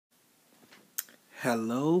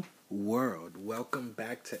Hello, world. Welcome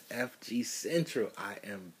back to FG Central. I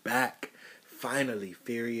am back. Finally,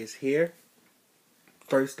 Furious here.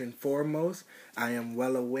 First and foremost, I am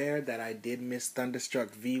well aware that I did miss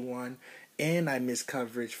Thunderstruck V1 and I missed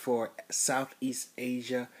coverage for Southeast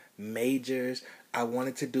Asia majors. I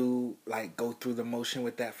wanted to go through the motion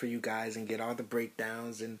with that for you guys and get all the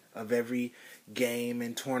breakdowns of every game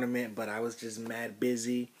and tournament, but I was just mad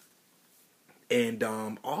busy. And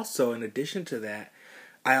also, in addition to that,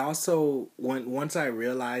 I also once I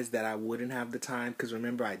realized that I wouldn't have the time, because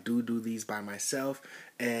remember I do these by myself,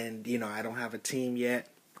 and I don't have a team yet.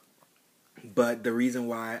 But the reason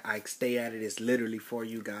why I stay at it is literally for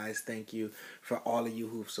you guys. Thank you for all of you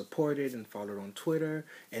who've supported and followed on Twitter,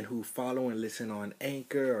 and who follow and listen on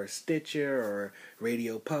Anchor or Stitcher or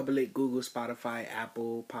Radio Public, Google, Spotify,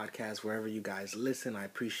 Apple Podcasts, wherever you guys listen. I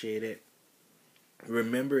appreciate it.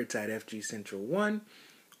 Remember, it's at FG Central 1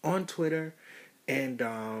 on Twitter.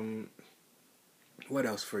 And what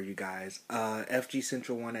else for you guys?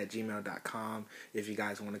 FGCentral1 at gmail.com if you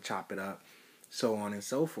guys want to chop it up, so on and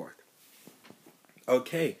so forth.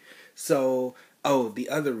 Okay, so, the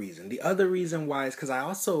other reason why is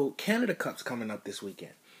because Canada Cup's coming up this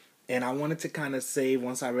weekend. And I wanted to kind of save,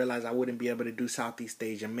 once I realized I wouldn't be able to do Southeast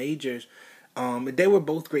Asia majors. They were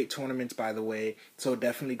both great tournaments, by the way, so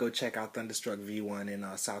definitely go check out Thunderstruck V1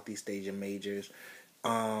 and Southeast Asia majors.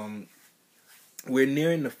 We're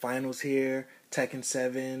nearing the finals here. Tekken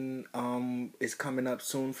 7 is coming up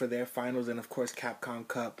soon for their finals, and of course Capcom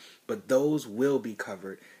Cup. But those will be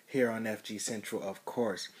covered here on FG Central, of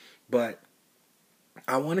course. But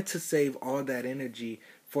I wanted to save all that energy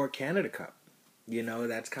for Canada Cup.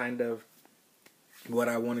 That's kind of what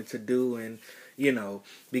I wanted to do, and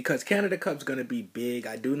because Canada Cup's going to be big.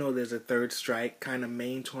 I do know there's a Third Strike kind of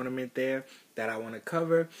main tournament there that I want to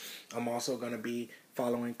cover. I'm also going to be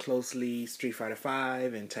following closely Street Fighter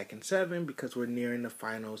V and Tekken 7 because we're nearing the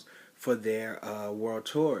finals for their world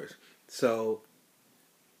tours. So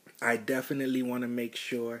I definitely want to make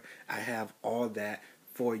sure I have all that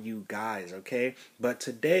for you guys, okay? But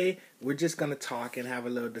today, we're just going to talk and have a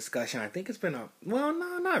little discussion. I think it's been no,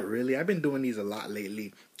 not really. I've been doing these a lot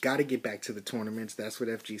lately. Got to get back to the tournaments. That's what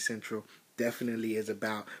FG Central definitely is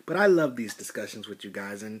about. But I love these discussions with you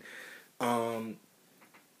guys. And I'm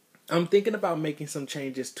thinking about making some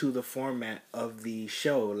changes to the format of the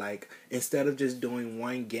show. Like, instead of just doing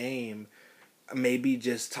one game, maybe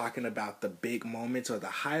just talking about the big moments or the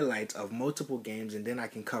highlights of multiple games, and then I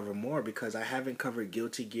can cover more, because I haven't covered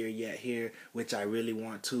Guilty Gear yet here, which I really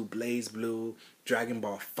want to. BlazBlue, Dragon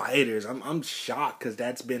Ball FighterZ. I'm shocked because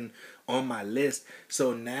that's been on my list.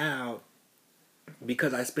 So now,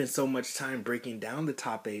 because I spend so much time breaking down the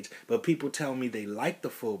top 8, but people tell me they like the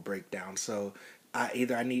full breakdown. So I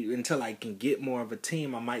need, until I can get more of a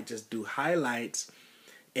team, I might just do highlights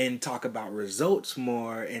and talk about results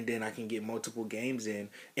more, and then I can get multiple games in,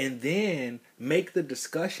 and then make the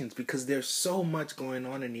discussions, because there's so much going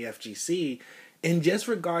on in the FGC in just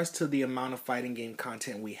regards to the amount of fighting game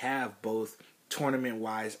content we have, both tournament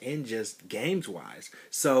wise and just games wise.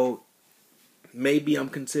 So maybe I'm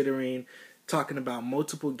considering talking about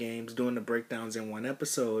multiple games, doing the breakdowns in one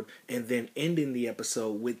episode, and then ending the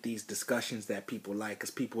episode with these discussions that people like, because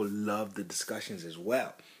people love the discussions as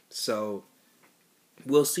well. So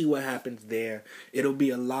we'll see what happens there. It'll be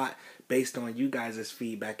a lot based on you guys'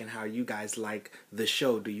 feedback and how you guys like the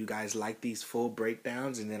show. Do you guys like these full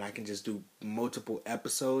breakdowns, and then I can just do multiple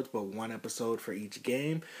episodes, but one episode for each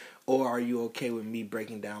game? Or are you okay with me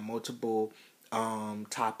breaking down multiple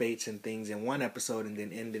top 8s and things in one episode and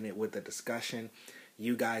then ending it with a discussion?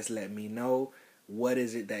 You guys let me know. What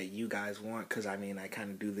is it that you guys want? Because I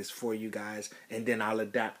kind of do this for you guys, and then I'll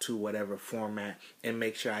adapt to whatever format and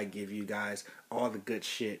make sure I give you guys all the good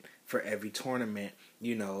shit for every tournament,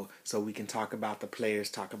 so we can talk about the players,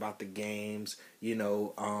 talk about the games,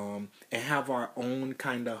 and have our own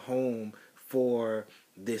kind of home for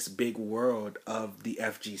this big world of the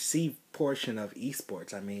FGC portion of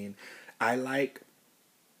esports. I like,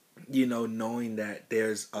 knowing that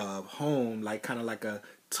there's a home, like kind of like a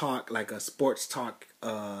talk, like a sports talk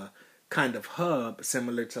kind of hub,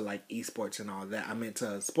 similar to like esports and all that.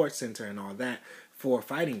 To a sports center and all that for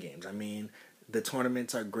fighting games. The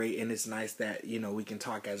tournaments are great, and it's nice that we can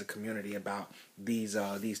talk as a community about these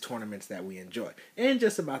tournaments that we enjoy, and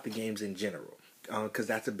just about the games in general, because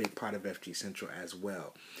that's a big part of FG Central as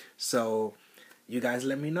well. So you guys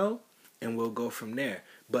let me know, and we'll go from there.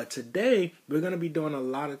 But today, we're going to be doing a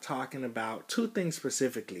lot of talking about two things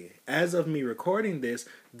specifically. As of me recording this,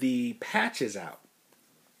 the patch is out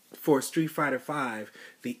for Street Fighter V,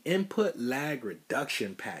 the input lag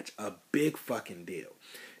reduction patch, a big fucking deal.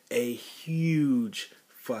 a huge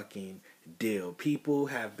fucking deal. People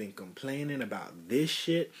have been complaining about this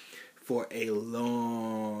shit for a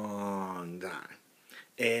long time.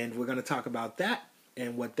 And we're going to talk about that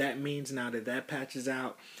and what that means now that that patch is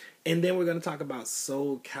out. And then we're going to talk about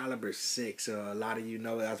Soul Calibur 6. A lot of you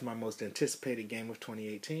know that was my most anticipated game of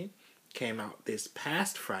 2018. Came out this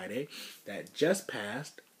past Friday. That just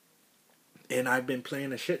passed. And I've been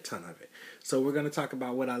playing a shit ton of it. So we're going to talk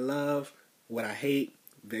about what I love, what I hate.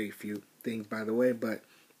 Very few things, by the way, but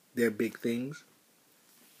they're big things.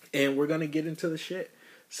 And we're going to get into the shit.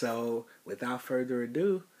 So without further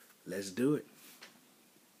ado, let's do it.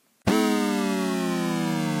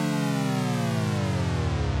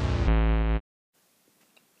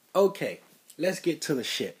 Okay, let's get to the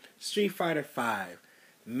shit. Street Fighter V.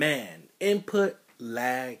 Man, input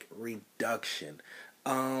lag reduction.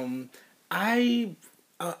 I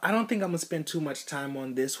don't think I'm gonna spend too much time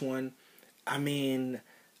on this one. I mean,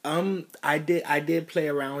 I did play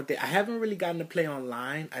around with it. I haven't really gotten to play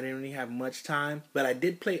online. I didn't really have much time, but I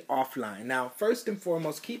did play offline. Now, first and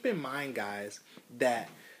foremost, keep in mind, guys, that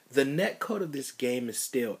the netcode of this game is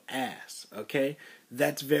still ass. Okay,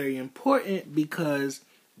 that's very important because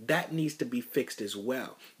that needs to be fixed as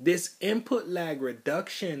well. This input lag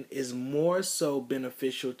reduction is more so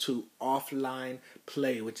beneficial to offline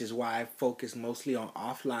play, which is why I focus mostly on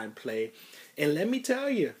offline play. And let me tell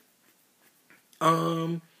you,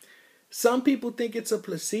 some people think it's a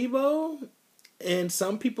placebo, and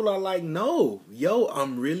some people are like, no, yo,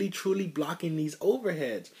 I'm really truly blocking these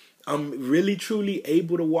overheads. I'm really truly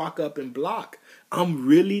able to walk up and block. I'm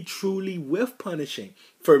really truly whiff punishing.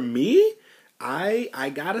 For me,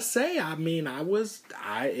 I gotta say, I mean,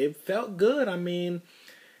 it felt good. I mean,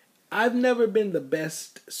 I've never been the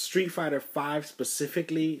best Street Fighter V,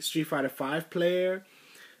 specifically Street Fighter V player,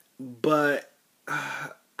 but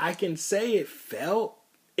I can say it felt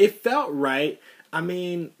right. I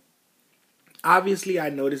mean, obviously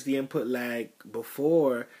I noticed the input lag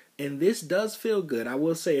before, and this does feel good. I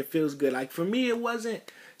will say it feels good. Like, for me, it wasn't.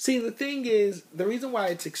 See, the thing is, the reason why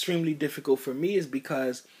it's extremely difficult for me is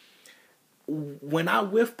because when I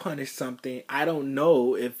whiff punish something, I don't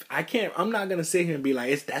know if I can't. I'm not gonna sit here and be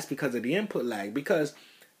like, that's because of the input lag. Because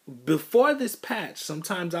before this patch,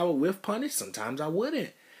 sometimes I would whiff punish, sometimes I wouldn't.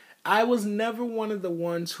 I was never one of the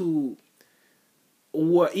ones who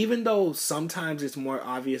were, even though sometimes it's more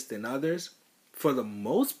obvious than others, for the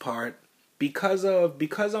most part, because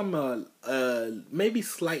I'm a maybe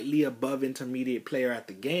slightly above intermediate player at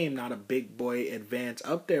the game, not a big boy advanced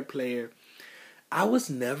up there player, I was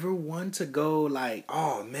never one to go like,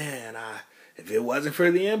 oh man, if it wasn't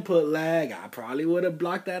for the input lag, I probably would have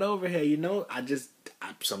blocked that overhead. You know,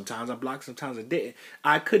 sometimes I blocked, sometimes I didn't.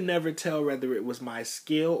 I could never tell whether it was my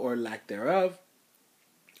skill or lack thereof,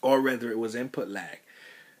 or whether it was input lag,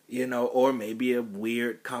 you know, or maybe a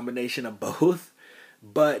weird combination of both.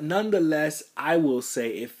 But nonetheless, I will say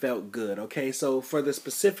it felt good. Okay, so for the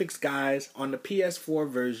specifics, guys, on the PS4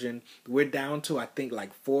 version, we're down to, I think,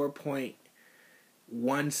 like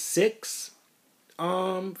 4.16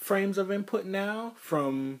 frames of input now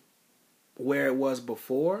from where it was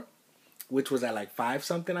before, which was at like 5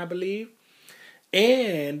 something, I believe.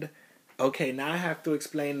 And okay, now I have to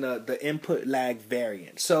explain the input lag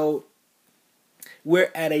variant. So we're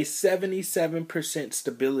at a 77%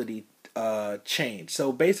 stability change.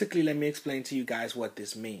 So basically, let me explain to you guys what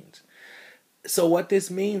this means. So what this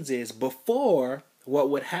means is, before, what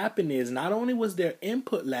would happen is, not only was there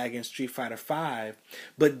input lag in Street Fighter V,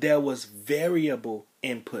 but there was variable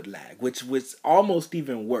input lag, which was almost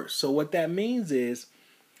even worse. So what that means is,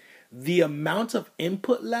 the amount of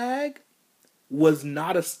input lag was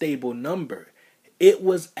not a stable number. It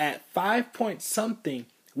was at 5 point something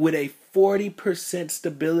with a 40%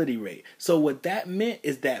 stability rate. So what that meant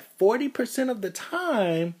is that 40% of the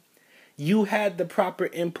time, you had the proper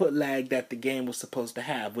input lag that the game was supposed to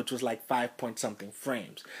have, which was like 5 point something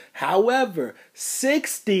frames. However,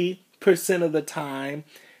 60% of the time,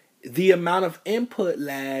 the amount of input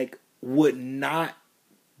lag would not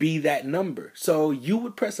be that number. So you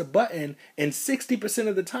would press a button, and 60%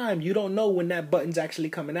 of the time, you don't know when that button's actually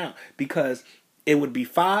coming out, because it would be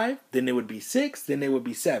 5, then it would be 6, then it would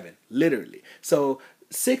be 7, literally. So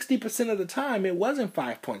 60% of the time, it wasn't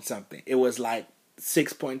 5 point something. It was like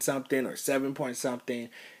 6 point something or 7 point something,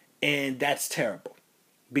 and that's terrible.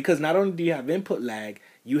 Because not only do you have input lag,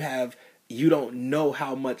 you don't know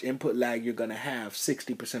how much input lag you're going to have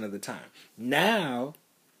 60% of the time. Now,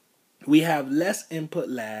 we have less input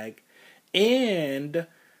lag, and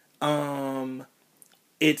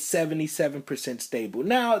it's 77% stable.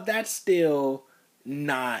 Now, that's still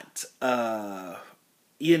not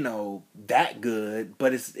that good,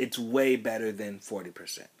 but it's way better than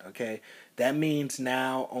 40%. Okay, that means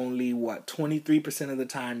now only 23% of the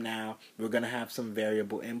time now we're gonna have some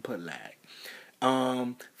variable input lag.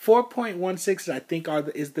 4.16 I think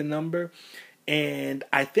is the number, and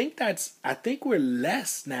I think we're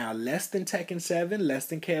less now, less than Tekken 7, less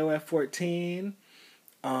than KOF 14.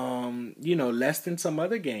 Less than some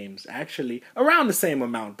other games, actually. Around the same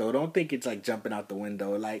amount, though. Don't think it's like jumping out the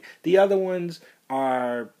window. Like, the other ones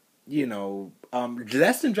are,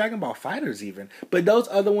 less than Dragon Ball FighterZ even. But those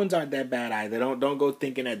other ones aren't that bad either. Don't go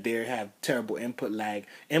thinking that they have terrible input lag.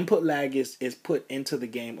 Input lag is put into the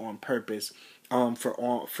game on purpose,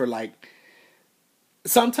 for like,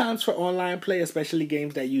 sometimes for online play, especially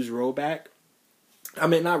games that use rollback. I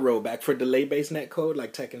mean, not rollback, for delay-based netcode,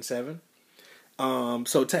 like Tekken 7.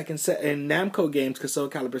 So Tekken and Namco games, because Soul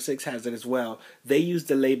Calibur 6 has it as well, they use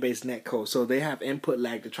delay-based netcode, so they have input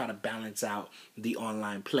lag to try to balance out the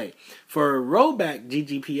online play. For rollback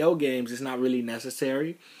GGPO games, it's not really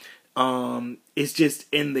necessary. It's just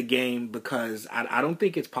in the game because I don't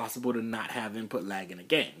think it's possible to not have input lag in a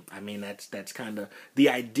game. I mean, that's kind of the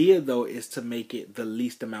idea, though, is to make it the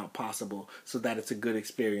least amount possible so that it's a good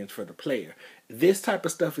experience for the player. This type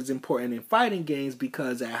of stuff is important in fighting games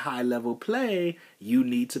because at high level play, you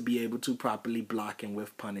need to be able to properly block and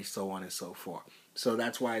whiff punish, so on and so forth. So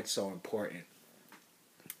that's why it's so important.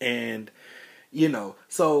 And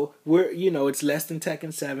so we're, it's less than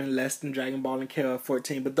Tekken 7, less than Dragon Ball and KOF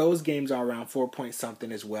 14, but those games are around 4 point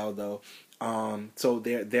something as well, though. So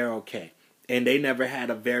they're okay. And they never had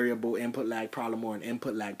a variable input lag problem or an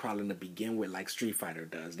input lag problem to begin with, like Street Fighter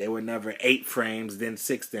does. They were never 8 frames, then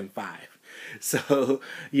 6, then 5. So,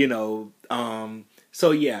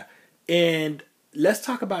 so yeah. And let's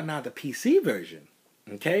talk about now the PC version.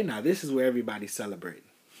 Okay, now this is where everybody's celebrating.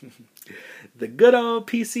 The good old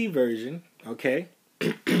PC version, okay,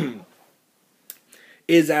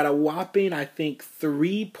 is at a whopping, I think,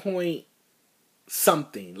 3 point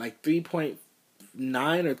something, like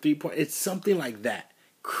 3.9 or 3 point, it's something like that.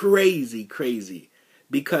 Crazy.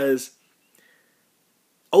 Because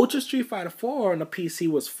Ultra Street Fighter 4 on the PC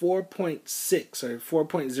was 4.6 or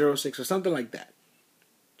 4.06 or something like that.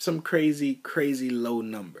 Some crazy low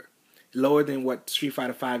number. Lower than what Street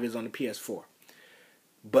Fighter 5 is on the PS4.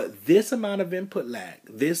 But this amount of input lag,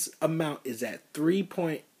 this amount is at 3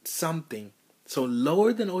 point something, so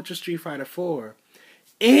lower than Ultra Street Fighter 4,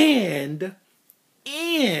 and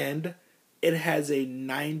it has a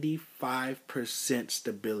 95%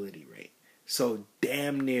 stability rate. So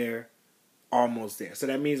damn near almost there. So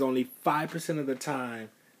that means only 5% of the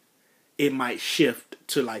time it might shift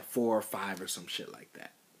to like 4 or 5 or some shit like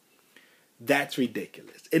that. That's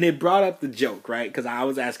ridiculous. And it brought up the joke, right? Because I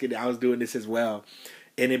was doing this as well.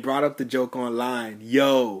 And it brought up the joke online.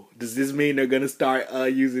 Yo, does this mean they're going to start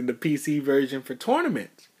using the PC version for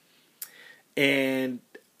tournaments? And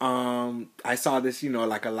I saw this,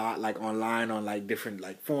 like a lot, like online on like different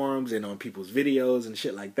like forums and on people's videos and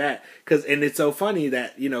shit like that. And it's so funny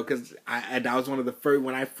that, because that was one of the first,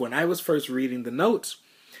 when I was first reading the notes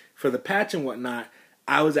for the patch and whatnot,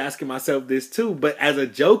 I was asking myself this too, but as a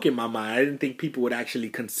joke in my mind. I didn't think people would actually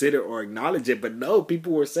consider or acknowledge it. But no,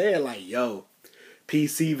 people were saying like, yo,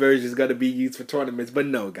 PC version is going to be used for tournaments. But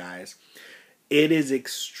no, guys, it is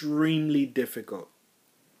extremely difficult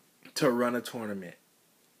to run a tournament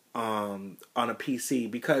on a PC,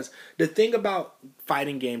 because the thing about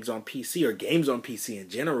fighting games on PC, or games on PC in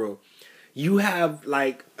general, you have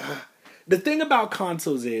like the thing about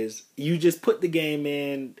consoles is you just put the game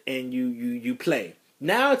in and you play.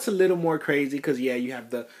 Now it's a little more crazy because, yeah, you have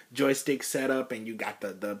the joystick setup and you got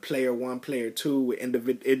the player 1, player 2 with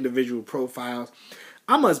individual profiles.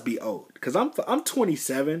 I must be old because I'm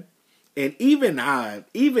 27, and even I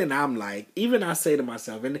say to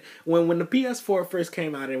myself, and when the PS4 first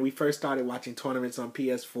came out and we first started watching tournaments on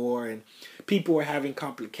PS4 and people were having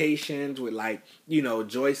complications with like,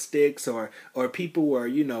 joysticks or people were,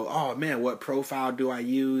 oh man, what profile do I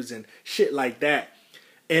use and shit like that.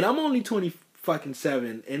 And I'm only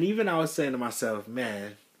 27, and even I was saying to myself,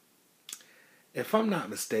 man, if I'm not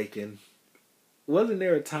mistaken, wasn't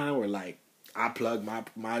there a time where like I plugged my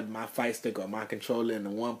fight stick or my controller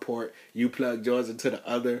into one port, you plugged yours into the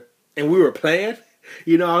other, and we were playing?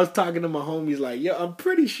 I was talking to my homies like, yo, I'm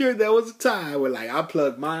pretty sure there was a time where like I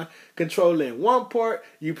plugged my controller in one port,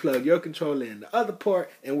 you plug your controller in the other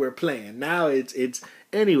port, and we're playing. Now it's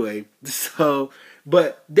anyway, so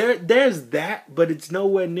but there's that, but it's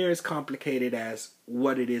nowhere near as complicated as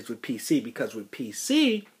what it is with PC, because with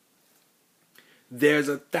PC there's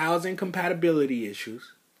 1,000 compatibility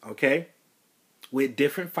issues, okay? With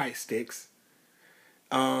different fight sticks.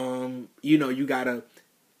 You gotta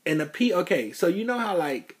in the okay, so you know how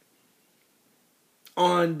like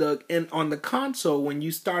on the console when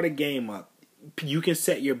you start a game up, you can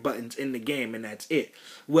set your buttons in the game and that's it.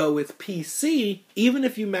 Well, with PC, even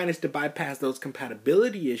if you manage to bypass those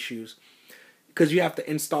compatibility issues, because you have to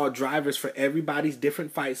install drivers for everybody's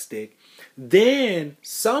different fight stick, then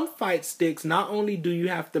some fight sticks, not only do you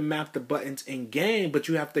have to map the buttons in game, but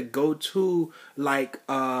you have to go to like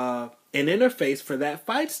an interface for that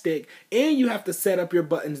fight stick, and you have to set up your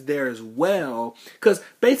buttons there as well. Because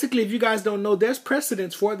basically, if you guys don't know, there's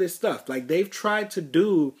precedence for this stuff. Like, they've tried to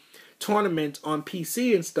do tournaments on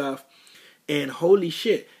PC and stuff, and holy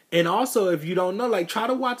shit. And also, if you don't know, like, try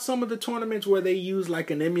to watch some of the tournaments where they use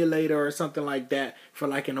like an emulator or something like that for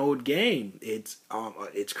like an old game. It's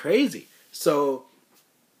crazy. So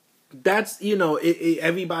that's, you know,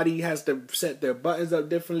 everybody has to set their buttons up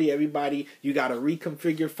differently. Everybody, you got to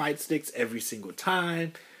reconfigure fight sticks every single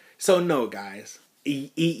time. So no, guys.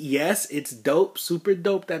 Yes, it's dope, super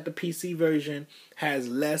dope that the PC version has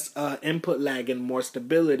less input lag and more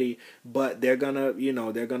stability, but the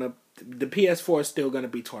PS4 is still gonna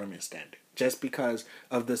be tournament standard just because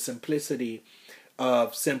of the simplicity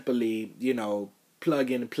of simply, you know,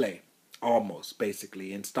 plug in and play. Almost,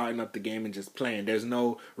 basically, and starting up the game and just playing. There's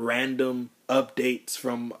no random updates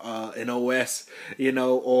from an OS, you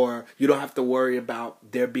know, or you don't have to worry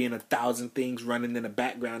about there being 1,000 things running in the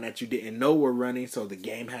background that you didn't know were running, so the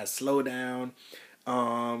game has slowdown.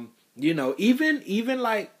 You know, even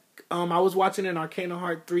like I was watching an Arcana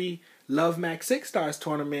Heart 3 Love Max 6 Stars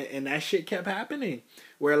tournament, and that shit kept happening.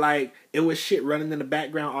 Where like it was shit running in the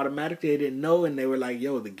background automatically, they didn't know, and they were like,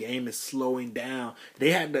 "Yo, the game is slowing down."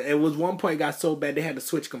 They had to. It was one point got so bad they had to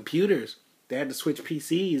switch computers. They had to switch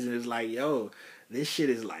PCs, and it's like, "Yo, this shit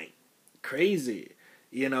is like crazy,"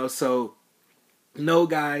 you know. So no,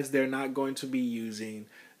 guys, they're not going to be using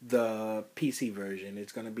the PC version.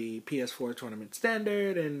 It's gonna be PS4 tournament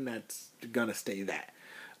standard, and that's gonna stay that.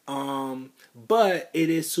 But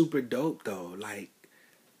it is super dope though. Like,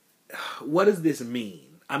 what does this mean?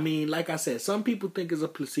 I mean, like I said, some people think it's a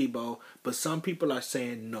placebo, but some people are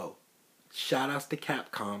saying no. Shout outs to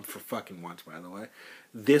Capcom for fucking once, by the way.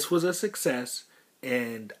 This was a success,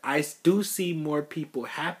 and I do see more people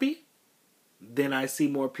happy than I see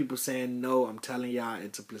more people saying no. I'm telling y'all,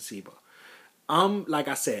 it's a placebo. Like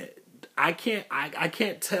I said, I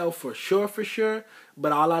can't tell for sure,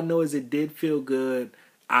 but all I know is it did feel good.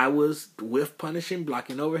 I was with punishing,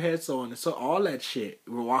 blocking overhead, so on and so all that shit.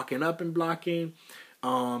 We're walking up and blocking,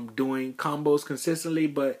 doing combos consistently.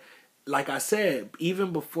 But like I said,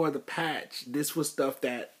 even before the patch, this was stuff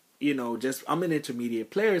that, you know, just I'm an intermediate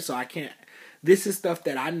player, so I can't. This is stuff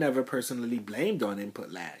that I never personally blamed on input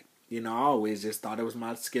lag. You know, I always just thought it was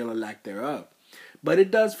my skill or lack thereof. But it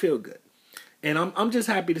does feel good, and I'm just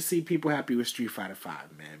happy to see people happy with Street Fighter V,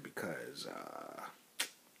 man, because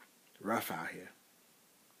rough out here.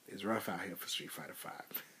 It's rough out here for Street Fighter V.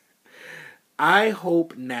 I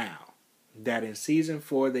hope now that in Season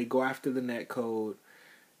 4 they go after the netcode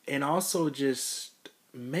and also just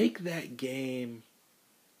make that game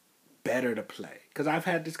better to play. Because I've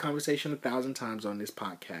had this conversation 1,000 times on this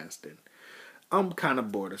podcast, and I'm kind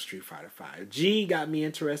of bored of Street Fighter V. G got me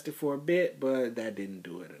interested for a bit, but that didn't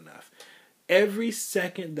do it enough. Every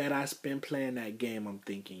second that I spend playing that game, I'm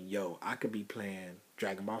thinking, yo, I could be playing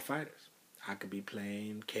Dragon Ball FighterZ. I could be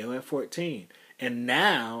playing KOF 14. And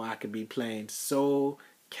now I could be playing Soul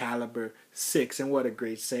Calibur 6. And what a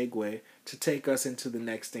great segue to take us into the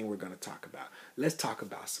next thing we're going to talk about. Let's talk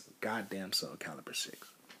about some goddamn Soul Calibur 6.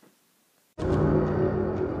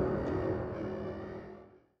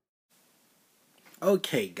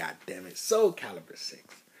 Okay, goddammit. Soul Calibur 6.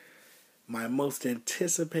 My most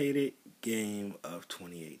anticipated game of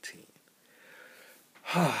 2018.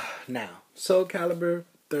 Now, Soul Calibur,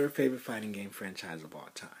 third favorite fighting game franchise of all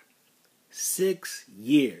time. 6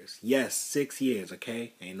 years. Yes, 6 years,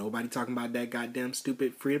 okay? Ain't nobody talking about that goddamn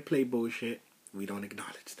stupid free-to-play bullshit. We don't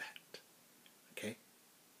acknowledge that. Okay?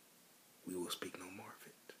 We will speak no more of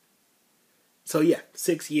it. So yeah,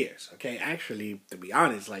 6 years, okay? Actually, to be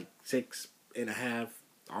honest, like 6.5,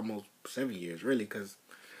 almost 7 years, really, because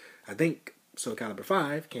I think Soul Calibur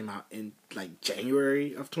 5 came out in like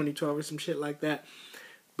January of 2012 or some shit like that.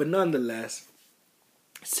 But nonetheless,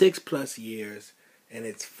 6+ years, and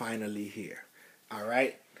it's finally here. All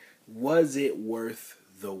right? Was it worth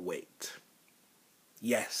the wait?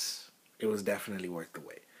 Yes, it was definitely worth the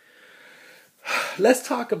wait. Let's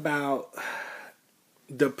talk about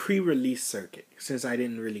the pre-release circuit, since I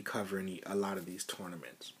didn't really cover a lot of these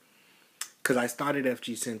tournaments. Because I started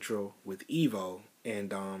FG Central with Evo,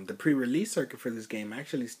 and the pre-release circuit for this game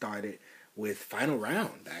actually started with Final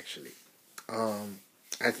Round, actually.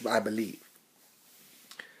 I believe.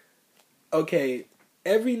 Okay,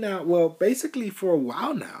 basically for a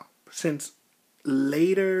while now, since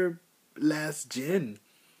later last gen,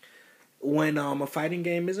 when a fighting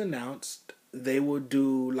game is announced, they will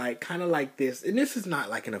do like kind of like this, and this is not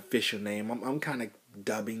like an official name. I'm kind of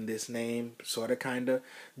dubbing this name, sort of, kind of.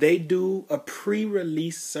 They do a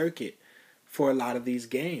pre-release circuit for a lot of these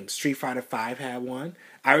games. Street Fighter V had one.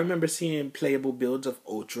 I remember seeing playable builds of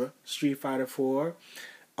Ultra Street Fighter 4.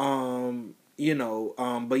 But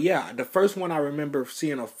yeah, the first one I remember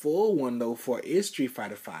seeing a full one though for is Street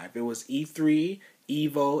Fighter V. It was E3,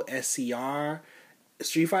 Evo, SCR.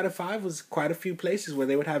 Street Fighter V was quite a few places where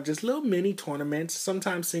they would have just little mini tournaments,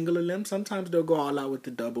 sometimes single limbs, sometimes they'll go all out with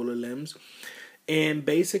the double limbs. And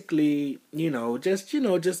basically, just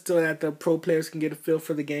so that the pro players can get a feel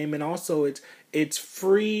for the game, and also it's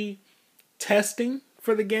free testing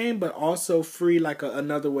for the game, but also free like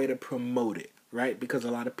another way to promote it, right? Because a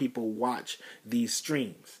lot of people watch these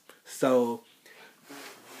streams, so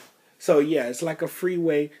yeah, it's like a free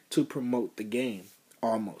way to promote the game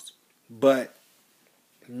almost. But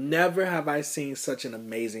never have I seen such an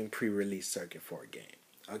amazing pre-release circuit for a game.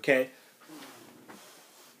 Okay.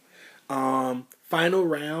 Final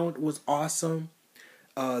round was awesome.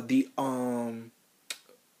 Was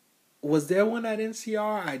there one at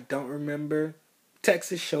NCR? I don't remember.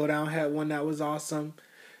 Texas Showdown had one that was awesome.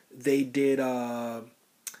 They did I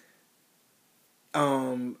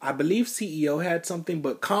believe CEO had something,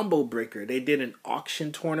 but Combo Breaker, they did an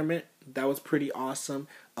auction tournament that was pretty awesome.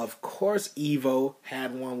 Of course, Evo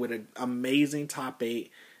had one with an amazing top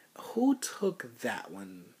 8. Who took that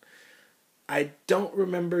one? I don't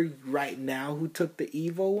remember right now who took the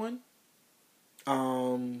Evo one.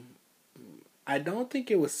 I don't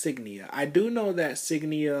think it was Signia. I do know that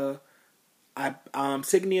Signia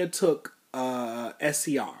took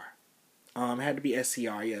SCR. It had to be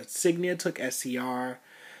SCR, yeah. Signia took SCR.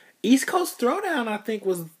 East Coast Throwdown, I think,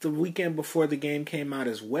 was the weekend before the game came out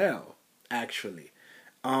as well, actually.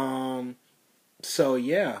 So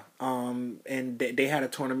yeah, and they had a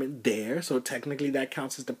tournament there, so technically that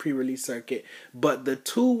counts as the pre-release circuit. But the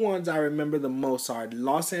two ones I remember the most are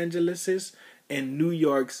Los Angeles's and New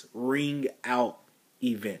York's Ring Out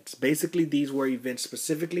events. Basically, these were events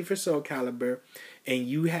specifically for Soul Calibur, and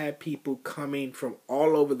you had people coming from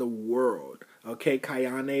all over the world. Okay,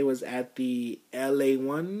 Kayane was at the LA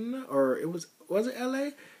one, or was it LA?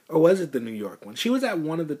 Or was it the New York one? She was at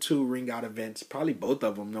one of the two Ring Out events, probably both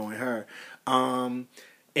of them, knowing her. And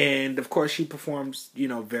of course she performs,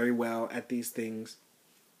 very well at these things.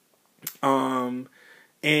 Signia,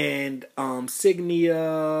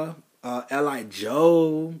 L.I.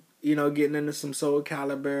 Joe, getting into some Soul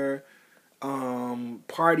Calibur,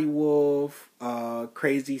 Party Wolf,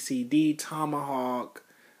 Crazy CD, Tomahawk,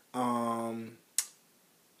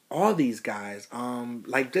 all these guys,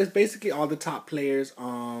 like just basically all the top players,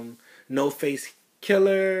 No Face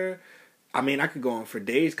Killer. I mean, I could go on for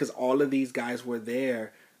days because all of these guys were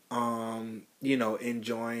there, enjoying,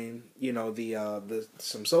 the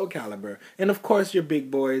some Soul Calibur, and of course your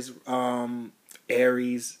big boys,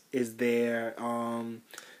 Aries is there,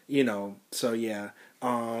 so yeah,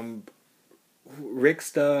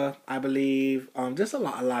 Ricksta, I believe, just a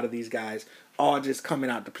lot of these guys all just coming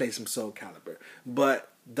out to play some Soul Calibur, but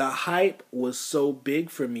the hype was so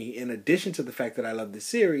big for me, in addition to the fact that I love the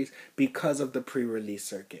series, because of the pre-release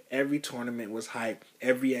circuit. Every tournament was hype,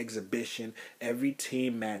 every exhibition, every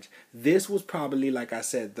team match. This was probably, like I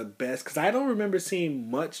said, the best, because I don't remember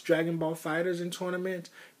seeing much Dragon Ball FighterZ in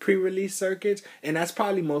tournaments, pre-release circuits, and that's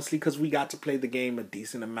probably mostly because we got to play the game a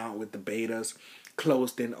decent amount with the betas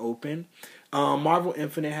closed and open. Marvel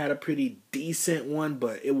Infinite had a pretty decent one,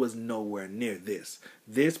 but it was nowhere near this.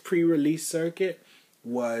 This pre-release circuit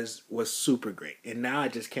was super great, and now I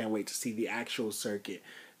just can't wait to see the actual circuit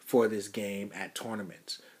for this game at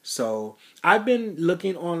tournaments. So I've been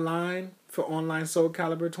looking online for online Soul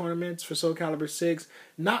Calibur tournaments for Soul Calibur 6,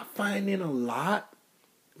 not finding a lot,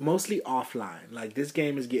 mostly offline. Like, this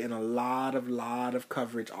game is getting a lot of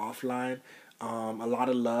coverage offline, a lot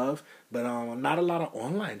of love, but not a lot of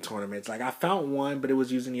online tournaments. Like, I found one, but it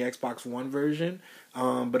was using the Xbox One version,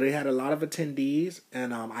 but it had a lot of attendees,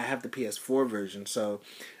 and I have the PS4 version, so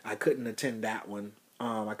I couldn't attend that one.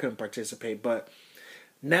 I couldn't participate, but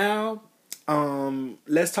now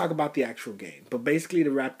let's talk about the actual game. But basically,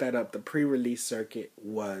 to wrap that up, the pre-release circuit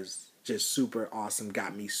was just super awesome,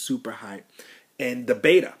 got me super hyped. And the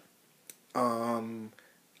beta,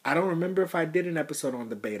 I don't remember if I did an episode on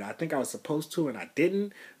the beta. I think I was supposed to and I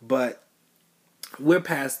didn't, but we're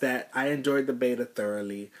past that. I enjoyed the beta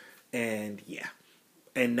thoroughly, and yeah.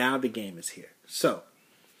 And now the game is here. So,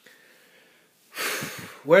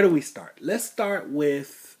 Where do we start? Let's start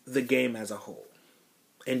with the game as a whole.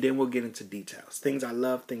 And then we'll get into details. Things I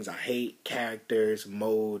love, things I hate, characters,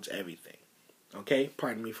 modes, everything. Okay?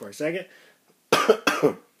 Pardon me for a second.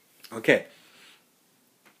 Okay.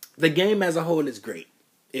 The game as a whole is great.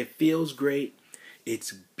 It feels great.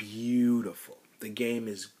 It's beautiful. The game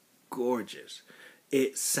is gorgeous.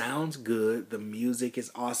 It sounds good. The music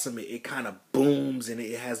is awesome. It kind of booms and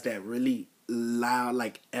it has that really loud,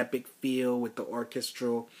 like epic feel with the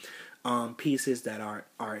orchestral pieces that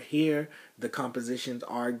are here. The compositions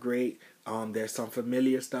are great. There's some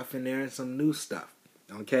familiar stuff in there and some new stuff.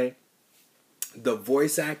 Okay. The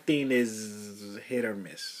voice acting is hit or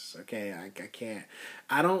miss. Okay. I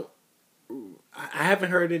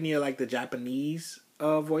haven't heard any of like the Japanese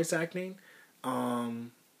voice acting.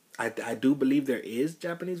 I do believe there is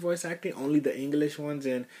Japanese voice acting, only the English ones,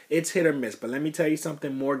 and it's hit or miss. But let me tell you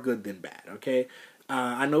something, more good than bad, okay?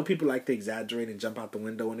 I know people like to exaggerate and jump out the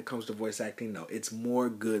window when it comes to voice acting. No, it's more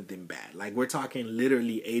good than bad. Like, we're talking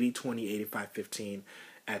literally 80-20, 85-15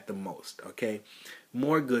 at the most, okay?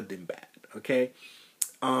 More good than bad, okay?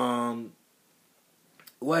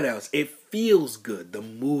 What else? It feels good. The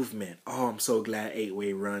movement. Oh, I'm so glad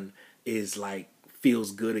 8-Way Run is like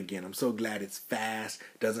feels good again. I'm so glad it's fast.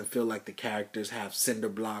 Doesn't feel like the characters have cinder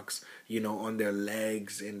blocks, on their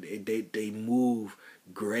legs, and they move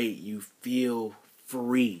great. You feel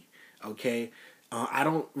free. Okay. I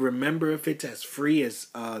don't remember if it's as free as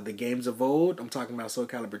the games of old. I'm talking about Soul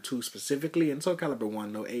Calibur 2 specifically. And Soul Calibur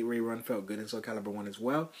 1, no, 8-Way Run felt good in Soul Calibur 1 as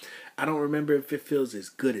well. I don't remember if it feels as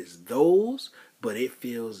good as those, but it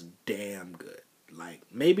feels damn good. Like,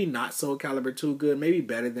 maybe not Soul Calibur 2 good, maybe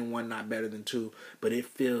better than 1, not better than 2, but it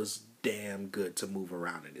feels damn good to move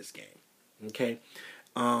around in this game. Okay?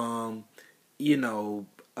 What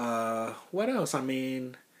else? I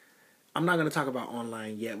mean, I'm not going to talk about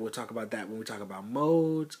online yet. We'll talk about that when we talk about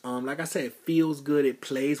modes. Like I said, it feels good. It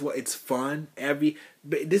plays well. It's fun.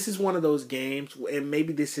 This is one of those games, and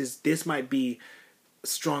maybe this might be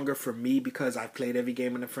stronger for me because I've played every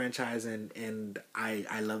game in the franchise, and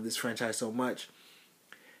I love this franchise so much.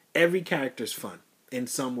 Every character's fun in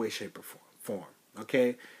some way, shape, or form.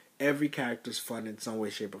 Okay? Every character's fun in some way,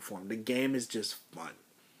 shape, or form. The game is just fun.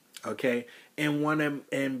 Okay? And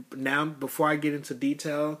now, before I get into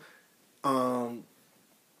detail, one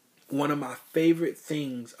of my favorite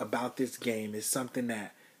things about this game is something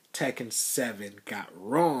that Tekken 7 got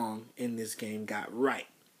wrong in this game got right.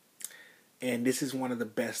 And this is one of the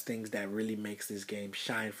best things that really makes this game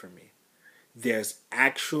shine for me. There's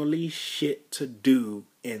actually shit to do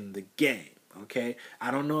in the game, okay?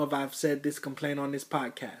 I don't know if I've said this complaint on this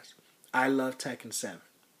podcast. I love Tekken 7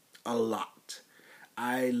 a lot.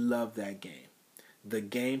 I love that game. The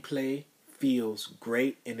gameplay feels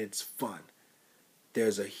great and it's fun.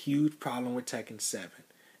 There's a huge problem with Tekken 7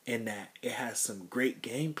 in that it has some great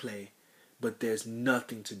gameplay, but there's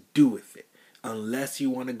nothing to do with it unless you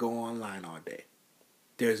want to go online all day.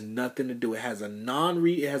 There's nothing to do. It has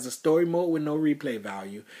a story mode with no replay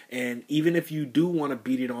value. And even if you do want to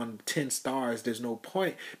beat it on 10 stars, there's no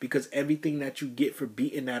point because everything that you get for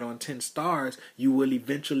beating that on 10 stars, you will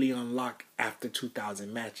eventually unlock after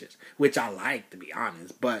 2,000 matches, which I like, to be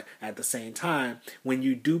honest. But at the same time, when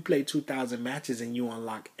you do play 2,000 matches and you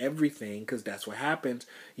unlock everything, because that's what happens,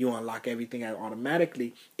 you unlock everything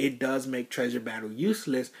automatically, it does make Treasure Battle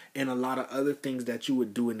useless and a lot of other things that you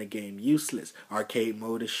would do in the game useless. Arcade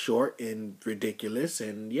mode is short and ridiculous,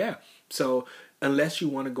 and yeah. So unless you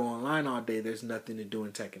want to go online all day, there's nothing to do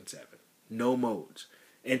in Tekken 7. No modes.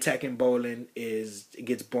 And Tekken Bowling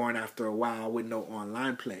gets boring after a while with no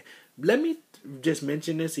online play. Let me just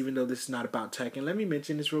mention this, even though this is not about Tekken. Let me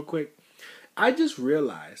mention this real quick. I just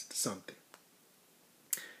realized something.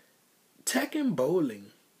 Tekken Bowling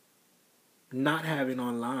not having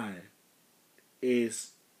online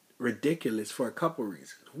is ridiculous for a couple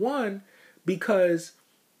reasons. One, because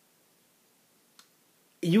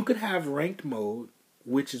you could have ranked mode,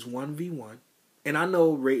 which is 1v1. And I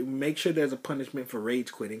know, make sure there's a punishment for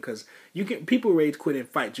rage quitting, because people rage quit in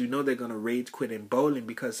fights. You know they're going to rage quit in bowling,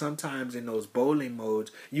 because sometimes in those bowling modes,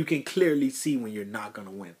 you can clearly see when you're not going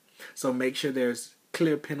to win. So make sure there's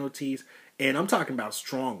clear penalties. And I'm talking about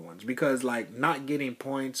strong ones, because like not getting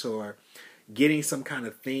points or getting some kind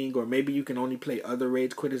of thing, or maybe you can only play other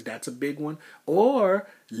rage quitters, that's a big one. Or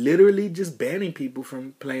literally just banning people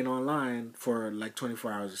from playing online for like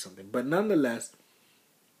 24 hours or something. But nonetheless,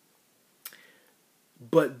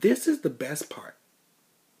 but this is the best part.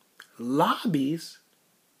 Lobbies,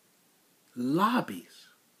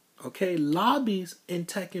 okay? Lobbies in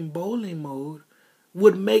Tekken Bowling mode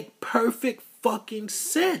would make perfect fucking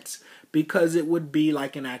sense because it would be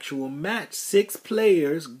like an actual match. 6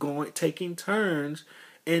 players taking turns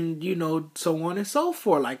and, so on and so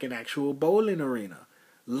forth, like an actual bowling arena.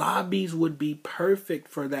 Lobbies would be perfect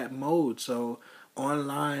for that mode, so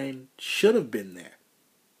online should have been there.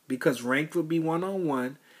 Because ranked would be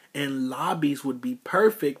one-on-one, and lobbies would be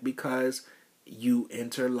perfect because you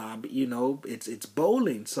enter lobby, it's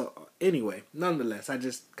bowling. So anyway, nonetheless, I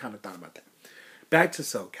just kind of thought about that. Back to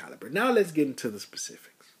Soul Calibur. Now let's get into the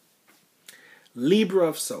specifics. Libra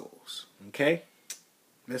of Souls, okay?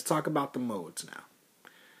 Let's talk about the modes now.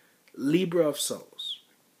 Libra of Souls.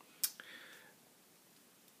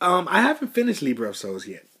 I haven't finished Libra of Souls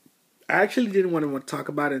yet. I actually didn't want to talk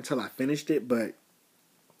about it until I finished it, but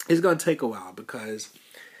it's going to take a while because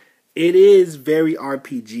it is very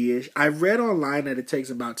RPG-ish. I read online that it takes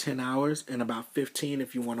about 10 hours and about 15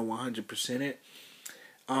 if you want to 100% it.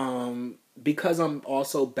 Because I'm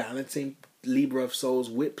also balancing Libra of Souls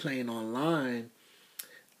with playing online,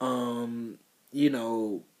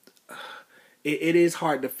 it is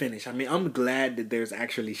hard to finish. I mean, I'm glad that there's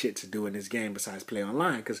actually shit to do in this game besides play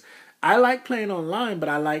online, because I like playing online, but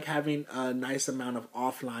I like having a nice amount of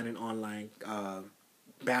offline and online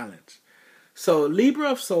balance. So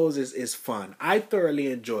Libra of Souls is fun. I thoroughly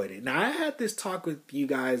enjoyed it. Now, I had this talk with you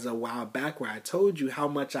guys a while back where I told you how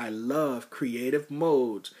much I love creative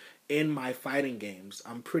modes in my fighting games.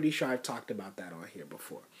 I'm pretty sure I've talked about that on here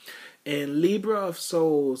before. And Libra of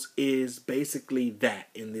Souls is basically that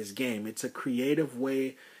in this game. It's a creative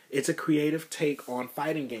way, it's a creative take on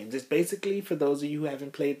fighting games. It's basically, for those of you who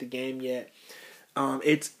haven't played the game yet,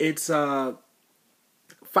 it's a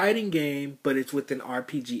fighting game, but it's with an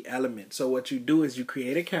RPG element. So what you do is you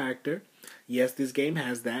create a character. Yes, this game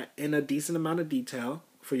has that, in a decent amount of detail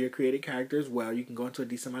for your created character as well. You can go into a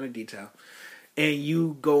decent amount of detail. And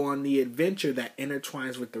you go on the adventure that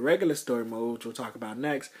intertwines with the regular story mode, which we'll talk about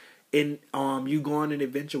next. And you go on an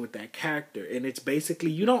adventure with that character, and it's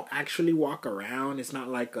basically, you don't actually walk around. It's not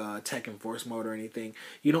like a Tekken Force mode or anything.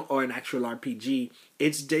 You don't, or an actual RPG.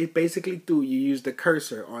 It's basically you use the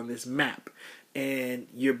cursor on this map, and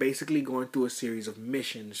you're basically going through a series of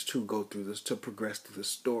missions to go through this, to progress through the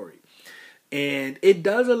story. And it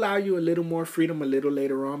does allow you a little more freedom a little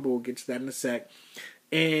later on, but we'll get to that in a sec.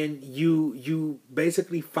 And you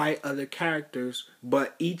basically fight other characters,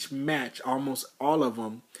 but each match, almost all of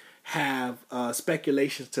them, have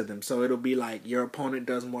speculations to them. So it'll be like your opponent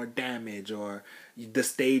does more damage, or the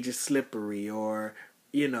stage is slippery, or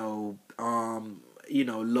low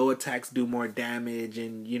attacks do more damage,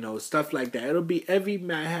 and stuff like that. It'll be, every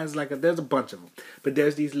match has there's a bunch of them, but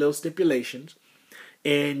there's these little stipulations,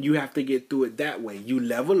 and you have to get through it that way. You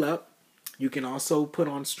level up. You can also put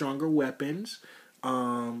on stronger weapons.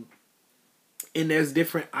 And there's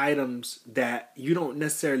different items that you don't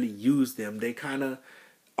necessarily use them. They kind of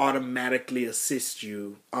automatically assist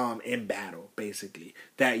you in battle, basically,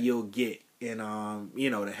 that you'll get in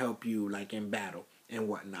to help you in battle and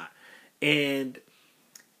whatnot. And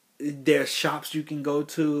there's shops you can go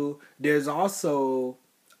to. There's also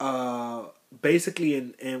basically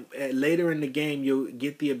in later in the game, you'll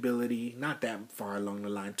get the ability, not that far along the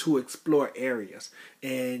line, to explore areas.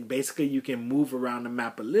 And basically you can move around the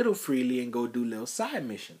map a little freely and go do little side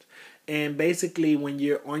missions. And basically when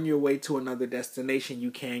you're on your way to another destination,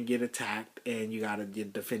 you can get attacked, and you gotta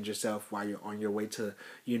defend yourself while you're on your way to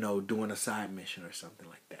doing a side mission or something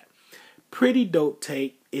like that. Pretty dope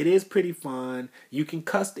take. It is pretty fun. You can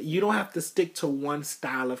you don't have to stick to one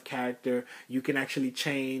style of character. You can actually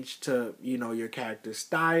change to, your character's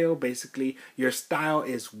style. Basically, your style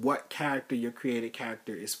is what character your created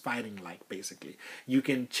character is fighting like, basically. You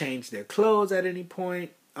can change their clothes at any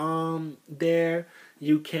point. There.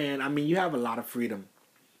 You can, you have a lot of freedom,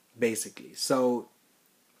 basically. So,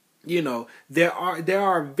 there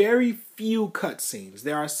are very few cutscenes.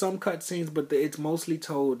 There are some cutscenes, but it's mostly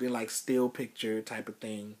told in still picture type of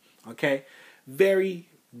thing. Okay, very,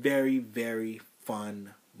 very, very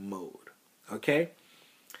fun mode. Okay,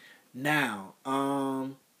 now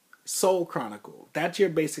Soul Chronicle. That's your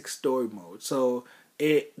basic story mode. So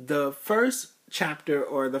the first chapter,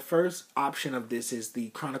 or the first option of this, is the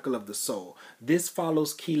Chronicle of the Soul. This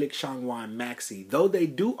follows Kilik, Xianghua, and Maxi, though they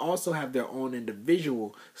do also have their own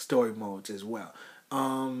individual story modes as well.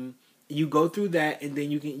 You go through that, and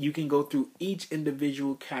then you can go through each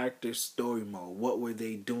individual character's story mode. What were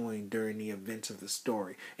they doing during the events of the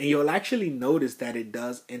story? And you'll actually notice that it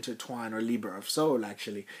does intertwine, or Libra of Soul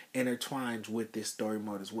actually intertwines with this story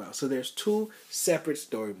mode as well. So there's 2 separate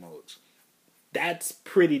story modes. That's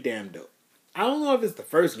pretty damn dope. I don't know if it's the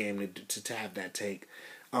first game to have that take,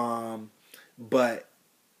 but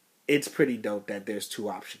it's pretty dope that there's 2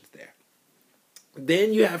 options there.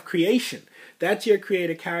 Then you have creation. That's your create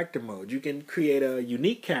a character mode. You can create a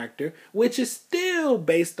unique character, which is still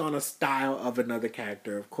based on a style of another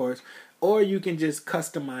character, of course. Or you can just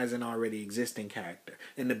customize an already existing character.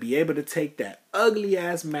 And to be able to take that ugly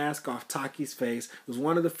ass mask off Taki's face was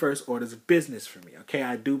one of the first orders of business for me. Okay,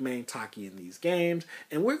 I do main Taki in these games,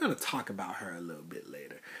 and we're going to talk about her a little bit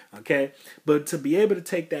later. Okay, but to be able to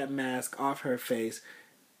take that mask off her face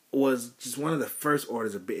was just one of the first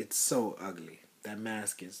orders of business. It's so ugly. That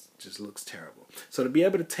mask just looks terrible. So to be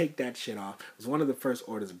able to take that shit off was one of the first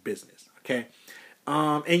orders of business. Okay.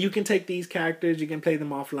 And you can take these characters, you can play them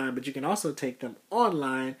offline, but you can also take them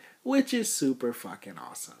online, which is super fucking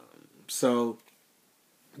awesome. So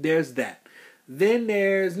there's that. Then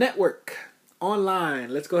there's network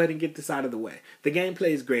online. Let's go ahead and get this out of the way. The gameplay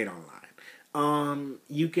is great online.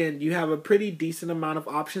 You have a pretty decent amount of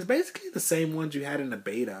options, basically the same ones you had in the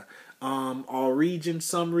beta. All regions,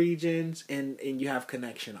 some regions, and you have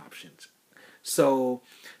connection options. So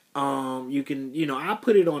you can, I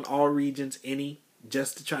put it on all regions,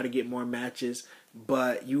 just to try to get more matches,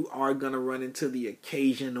 but you are going to run into the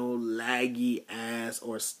occasional laggy ass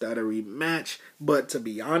or stuttery match. But to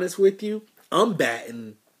be honest with you, I'm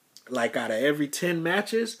batting like out of every 10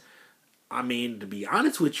 matches, I mean, to be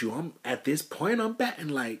honest with you, at this point I'm batting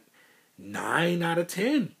like 9 out of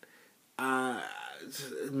 10.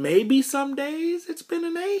 Maybe some days it's been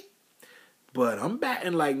an 8. But I'm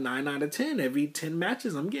batting like 9 out of 10. Every 10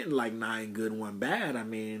 matches, I'm getting like 9 good, 1 bad. I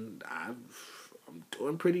mean, I'm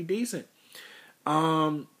doing pretty decent.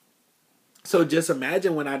 So just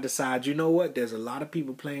imagine when I decide, you know what, there's a lot of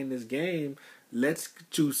people playing this game. Let's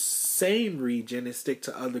choose same region and stick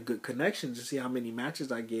to other good connections to see how many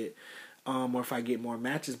matches I get. Or if I get more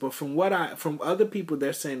matches. But from other people,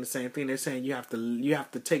 they're saying the same thing. They're saying you have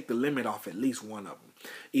to take the limit off at least one of them.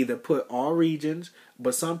 Either put all regions,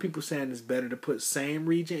 but some people saying it's better to put same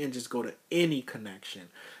region and just go to any connection,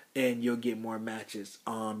 and you'll get more matches.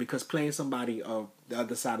 Because playing somebody of the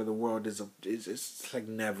other side of the world is like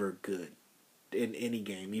never good in any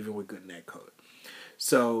game, even with good netcode.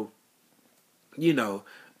 So,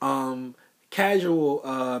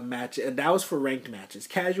 casual match, and that was for ranked matches.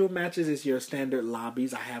 Casual matches is your standard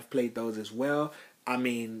lobbies. I have played those as well. I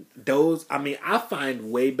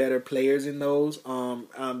find way better players in those.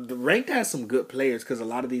 The ranked has some good players because a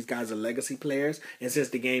lot of these guys are legacy players, and since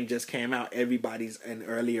the game just came out, everybody's in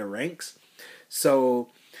earlier ranks. So,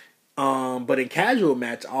 but in casual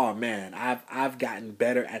match, oh man, I've gotten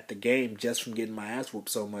better at the game just from getting my ass whooped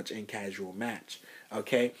so much in casual match.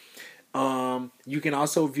 Okay. You can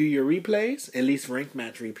also view your replays, at least ranked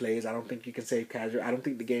match replays. I don't think you can save casual. I don't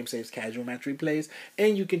think the game saves casual match replays,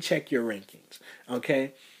 and you can check your rankings.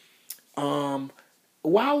 Okay.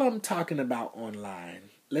 While I'm talking about online,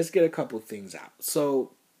 let's get a couple things out.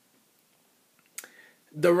 So,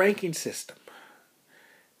 the ranking system.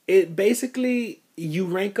 It basically, you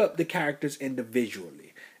rank up the characters individually.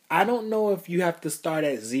 I don't know if you have to start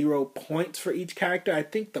at 0 points for each character. I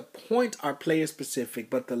think the points are player specific,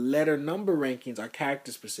 but the letter number rankings are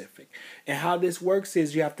character specific. And how this works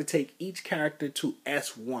is you have to take each character to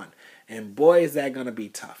S1. And boy, is that going to be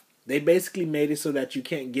tough. They basically made it so that you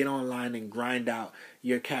can't get online and grind out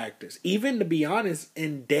your characters. Even, to be honest,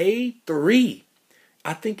 in day 3,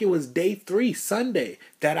 I think it was day 3, Sunday,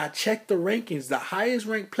 that I checked the rankings. The highest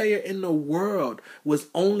ranked player in the world was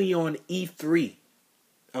only on E3.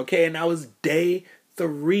 Okay, and that was day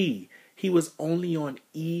 3. He was only on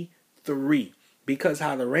E3. Because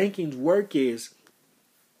how the rankings work is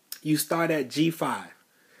you start at G5.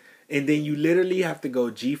 And then you literally have to go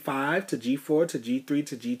G5 to G4 to G3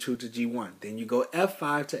 to G2 to G1. Then you go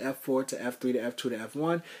F5 to F4 to F3 to F2 to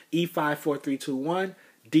F1. E5, 4, 3, 2, 1.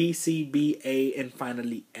 D, C, B, A, and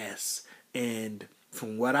finally S. And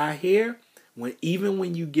from what I hear, even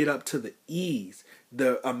when you get up to the E's,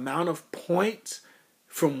 the amount of points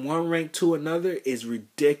from one rank to another is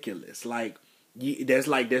ridiculous.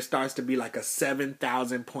 There starts to be like a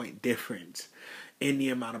 7,000 point difference in the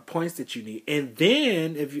amount of points that you need. And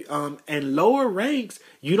then if you and lower ranks,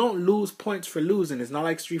 you don't lose points for losing. It's not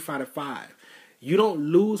like Street Fighter 5. You don't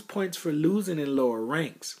lose points for losing in lower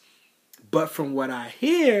ranks. But from what I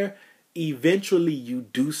hear, eventually you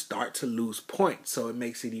do start to lose points, so it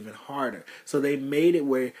makes it even harder. So they made it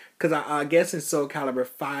where, because I guess in Soul Calibur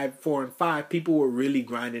 5, 4, and 5, people were really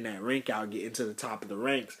grinding that rank out, getting to the top of the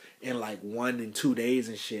ranks in like 1 and 2 days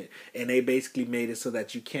and shit. And they basically made it so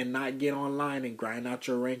that you cannot get online and grind out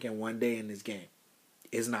your rank in 1 day in this game.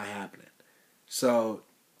 It's not happening. So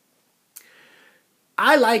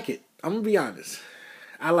I like it. I'm gonna be honest.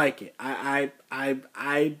 I like it. I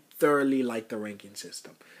thoroughly like the ranking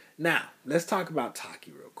system. Now, let's talk about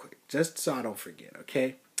Taki real quick, just so I don't forget,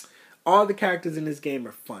 okay? All the characters in this game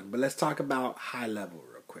are fun, but let's talk about high level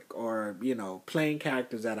real quick, or, playing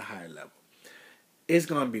characters at a higher level. It's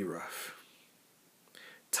going to be rough.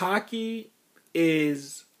 Taki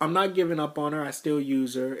is, I'm not giving up on her, I still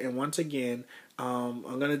use her, and once again, I'm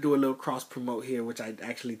going to do a little cross promote here, which I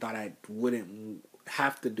actually thought I wouldn't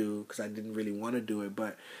have to do, because I didn't really want to do it,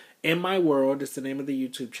 but In My World is the name of the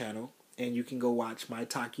YouTube channel, and you can go watch my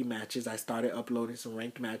Taki matches. I started uploading some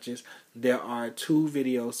ranked matches. There are 2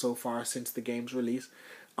 videos so far since the game's release.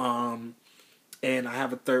 And I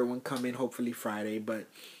have a third one coming hopefully Friday, but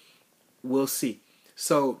we'll see.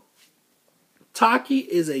 So, Taki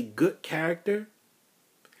is a good character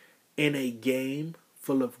in a game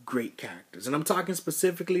full of great characters. And I'm talking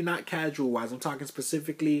specifically, not casual-wise, I'm talking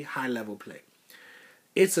specifically high-level play.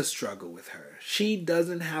 It's a struggle with her. She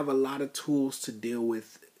doesn't have a lot of tools to deal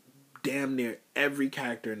with damn near every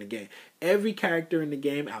character in the game. Every character in the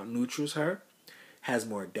game out-neutrals her, has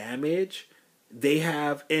more damage. They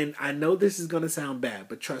have, and I know this is going to sound bad,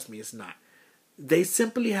 but trust me, it's not. They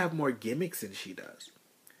simply have more gimmicks than she does.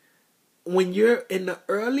 When you're in the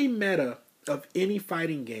early meta of any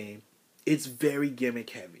fighting game, it's very gimmick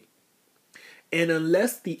heavy. And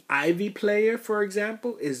unless the Ivy player, for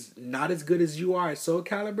example, is not as good as you are at Soul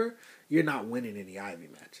Calibur, you're not winning any Ivy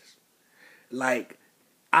matches. Like,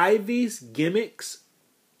 Ivy's gimmicks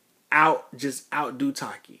outdo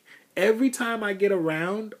Taki. Every time I get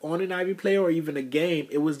around on an Ivy player or even a game,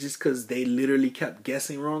 it was just because they literally kept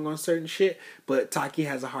guessing wrong on certain shit. But Taki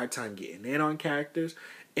has a hard time getting in on characters.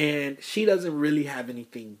 And she doesn't really have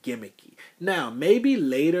anything gimmicky. Now, maybe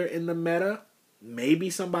later in the meta, maybe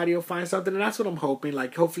somebody will find something. And that's what I'm hoping.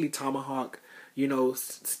 Like, hopefully Tomahawk,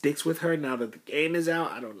 sticks with her now that the game is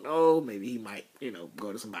out. I don't know. Maybe he might,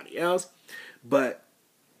 go to somebody else. But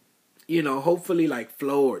hopefully like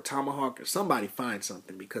Flo or Tomahawk or somebody finds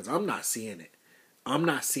something, because I'm not seeing it. I'm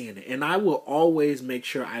not seeing it. And I will always make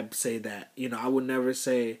sure I say that. I will never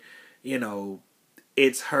say,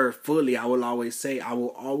 it's her fully. I will always say, I will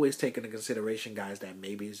always take into consideration, guys, that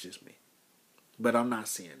maybe it's just me. But I'm not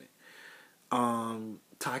seeing it.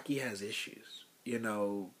 Taki has issues.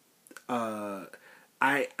 I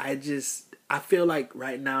feel like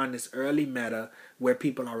right now in this early meta where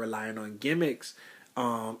people are relying on gimmicks,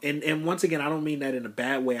 and once again, I don't mean that in a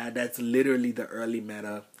bad way. That's literally the early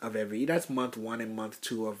meta of that's month 1 and month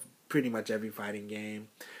 2 of pretty much every fighting game.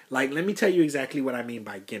 Like, let me tell you exactly what I mean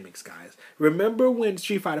by gimmicks, guys. Remember when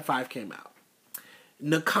Street Fighter V came out?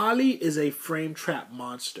 Necalli is a frame trap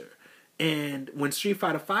monster. And when Street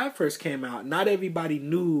Fighter V first came out, not everybody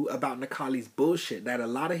knew about Necalli's bullshit, that a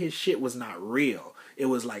lot of his shit was not real. It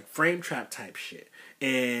was like frame trap type shit.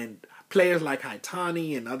 And players like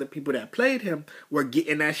Haitani and other people that played him were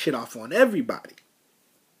getting that shit off on everybody.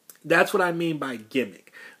 That's what I mean by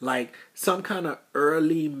gimmick. Like, some kind of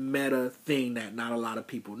early meta thing that not a lot of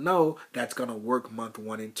people know that's going to work month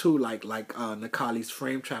 1 and 2, like Necalli's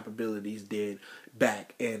frame trap abilities did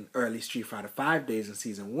back in early Street Fighter V days in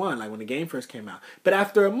Season 1, like when the game first came out. But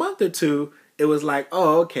after a month or two, it was like,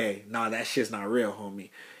 oh, okay, nah, that shit's not real, homie.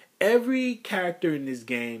 Every character in this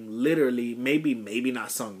game, literally, maybe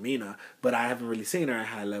not Sung Mina, but I haven't really seen her at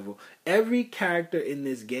high level. Every character in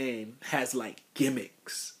this game has like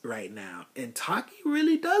gimmicks right now, and Taki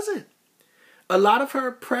really doesn't. A lot of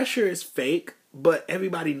her pressure is fake, but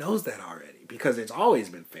everybody knows that already because it's always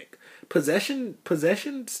been fake. Possession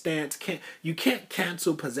stance you can't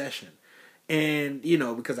cancel possession, and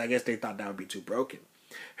because I guess they thought that would be too broken.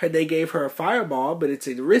 They gave her a fireball, but it's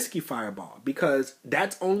a risky fireball because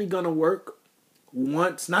that's only going to work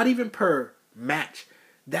once, not even per match.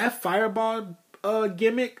 That fireball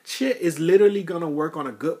gimmick shit is literally going to work on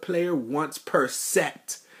a good player once per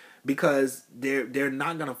set because they're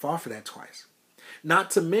not going to fall for that twice.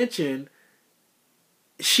 Not to mention,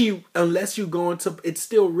 unless you go into, it's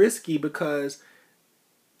still risky because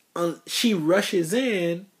she rushes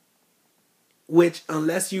in, which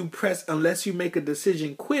unless you make a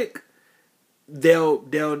decision quick,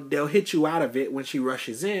 they'll hit you out of it when she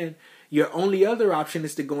rushes in. Your only other option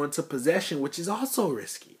is to go into possession, which is also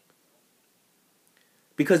risky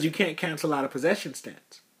because you can't cancel out a possession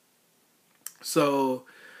stance. So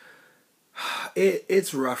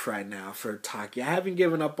it's rough right now for Taki. I haven't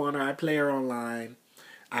given up on her. I play her online.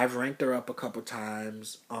 I've ranked her up a couple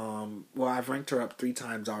times. I've ranked her up 3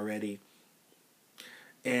 times already.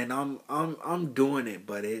 And I'm doing it,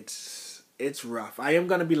 but it's it's rough. I am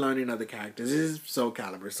gonna be learning other characters. This is Soul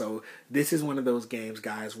Calibur, so this is one of those games,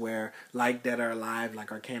 guys, where like Dead or Alive,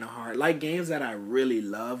 like Arcana Heart, like games that I really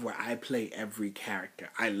love, where I play every character.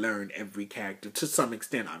 I learn every character to some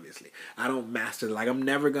extent. Obviously, I don't master. Like I'm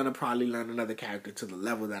never gonna probably learn another character to the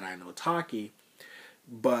level that I know Taki,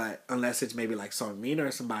 but unless it's maybe like Song Mina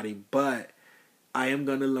or somebody, but I am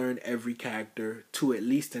going to learn every character to at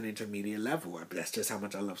least an intermediate level. That's just how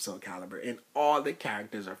much I love Soul Calibur. And all the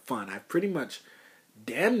characters are fun. I've pretty much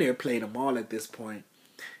damn near played them all at this point.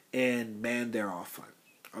 And man, they're all fun.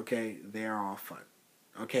 Okay? They're all fun.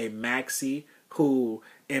 Okay, Maxi, who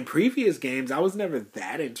in previous games I was never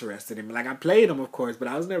that interested in. Like I played him, of course, but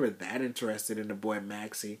I was never that interested in the boy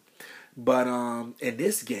Maxi. But in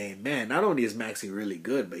this game, man, not only is Maxi really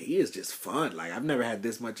good, but he is just fun. Like I've never had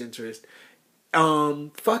this much interest.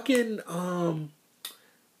 Inferno.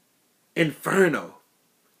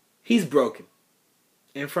 He's broken.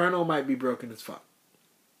 Inferno might be broken as fuck.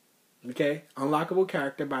 Okay? Unlockable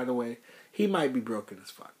character, by the way. He might be broken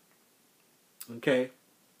as fuck. Okay?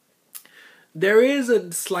 There is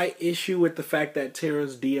a slight issue with the fact that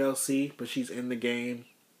Tira's DLC, but she's in the game.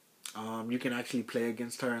 You can actually play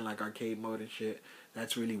against her in like arcade mode and shit.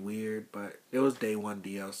 That's really weird, but it was day one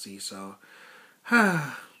DLC, so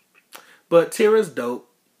but Tira's dope.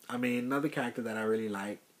 I mean, another character that I really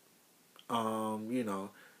like.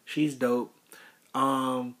 She's dope.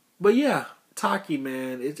 But yeah, Taki,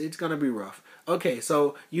 man, it's gonna be rough. Okay,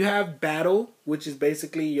 so you have Battle, which is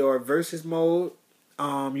basically your versus mode.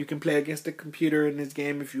 You can play against the computer in this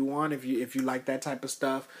game if you want, if you like that type of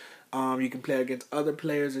stuff. You can play against other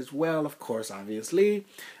players as well, of course, obviously.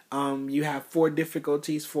 You have 4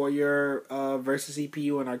 difficulties for your versus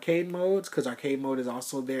CPU and arcade modes, because arcade mode is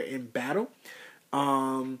also there in Battle.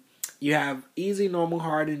 You have easy, normal,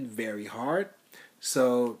 hard, and very hard.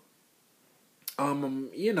 So,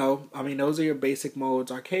 those are your basic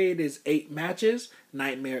modes. Arcade is 8 matches.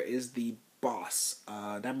 Nightmare is the boss.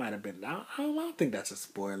 That might have been, I don't think that's a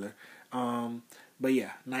spoiler. But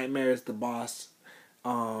yeah, Nightmare is the boss.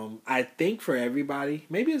 I think for everybody,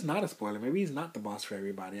 maybe it's not a spoiler. Maybe he's not the boss for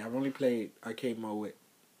everybody. I've only played arcade mode with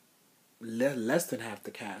less than half the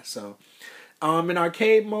cast. So, in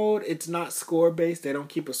arcade mode, it's not score based. They don't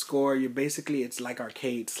keep a score. It's like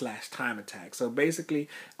arcade / time attack. So basically,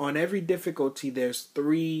 on every difficulty, there's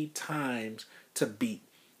 3 times to beat,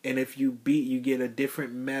 and if you beat, you get a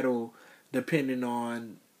different medal depending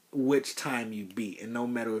on which time you beat, and no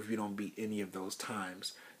medal if you don't beat any of those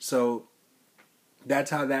times. So that's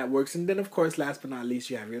how that works. And then, of course, last but not least,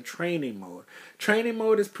 you have your training mode. Training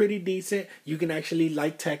mode is pretty decent. You can actually,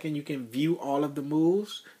 like Tekken, you can view all of the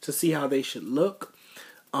moves to see how they should look.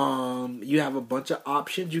 You have a bunch of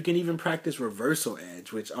options. You can even practice Reversal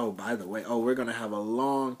Edge, which, by the way, we're going to have a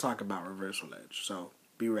long talk about Reversal Edge. So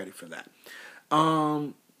be ready for that.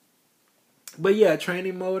 But yeah,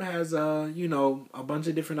 training mode has, a bunch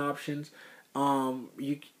of different options. It's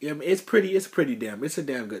a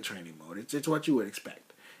damn good training mode. It's what you would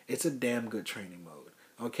expect. It's a damn good training mode.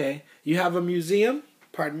 Okay, you have a museum.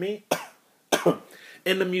 Pardon me.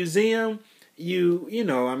 In the museum,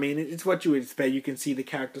 it's what you would expect. You can see the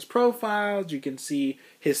characters' profiles. You can see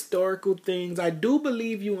historical things. I do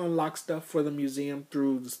believe you unlock stuff for the museum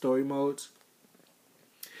through the story modes.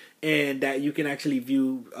 And that you can actually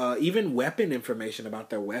view even weapon information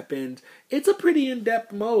about their weapons. It's a pretty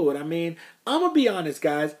in-depth mode. I mean, I'm going to be honest,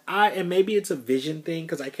 guys. And maybe it's a vision thing,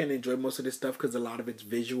 because I can't enjoy most of this stuff because a lot of it's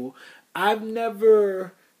visual. I've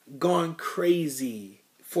never gone crazy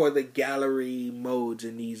for the gallery modes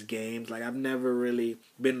in these games. Like, I've never really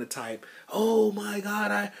been the type, oh my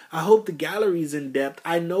God, I hope the gallery's in-depth.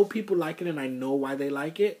 I know people like it, and I know why they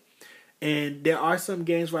like it. And there are some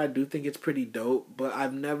games where I do think it's pretty dope, but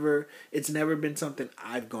it's never been something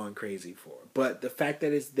I've gone crazy for. But the fact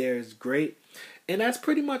that it's there is great. And that's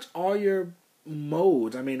pretty much all your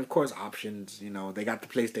modes. I mean, of course, options, they got the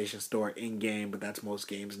PlayStation Store in-game, but that's most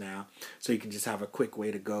games now. So you can just have a quick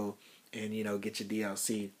way to go and, get your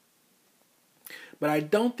DLC. But I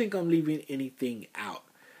don't think I'm leaving anything out.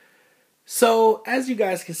 So, as you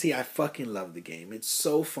guys can see, I fucking love the game. It's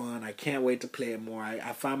so fun. I can't wait to play it more.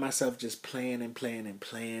 I find myself just playing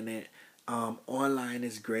it. Online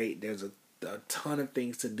is great. There's a ton of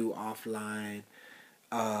things to do offline.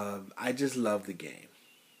 I just love the game.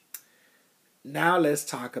 Now let's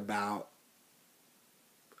talk about...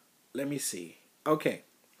 Let me see. Okay.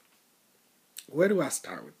 Where do I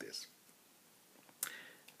start with this?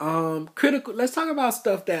 Critical. Let's talk about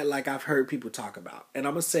stuff that I've heard people talk about, and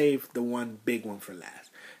I'm gonna save the one big one for last.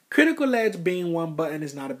 Critical Edge being one button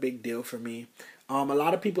is not a big deal for me. A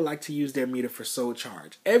lot of people like to use their meter for soul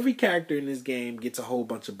charge. Every character in this game gets a whole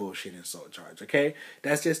bunch of bullshit in soul charge, okay?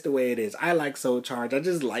 That's just the way it is. I like soul charge. I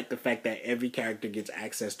just like the fact that every character gets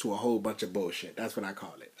access to a whole bunch of bullshit. That's what I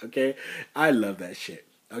call it, okay? I love that shit.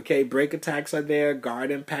 Okay, break attacks are there.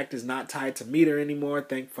 Guard impact is not tied to meter anymore.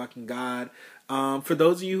 Thank fucking God. For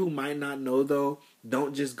those of you who might not know though,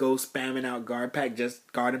 don't just go spamming out guard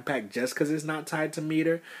impact just because it's not tied to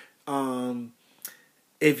meter.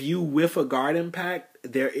 If you whiff a guard impact,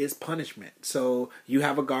 there is punishment. So you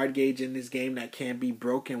have a guard gauge in this game that can be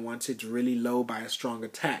broken once it's really low by a strong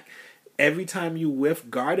attack. Every time you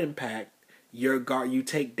whiff guard impact, you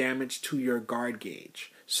take damage to your guard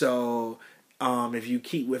gauge. So if you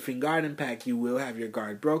keep whiffing guard impact, you will have your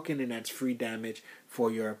guard broken, and that's free damage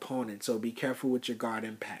for your opponent. So be careful with your guard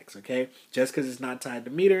impacts, okay? Just because it's not tied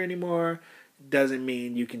to meter anymore doesn't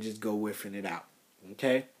mean you can just go whiffing it out,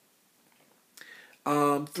 okay?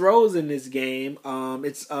 Throws in this game,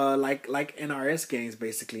 it's like NRS games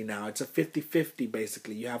basically now. It's a 50-50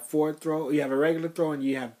 basically. You have you have a regular throw and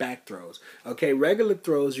you have back throws. Okay, regular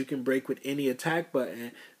throws you can break with any attack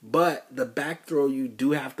button, but the back throw you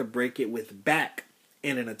do have to break it with back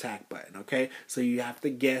in an attack button, okay? So you have to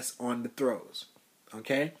guess on the throws.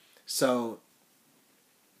 Okay? So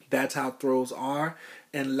that's how throws are.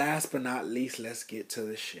 And last but not least, let's get to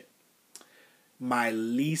the shit. My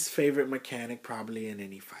least favorite mechanic probably in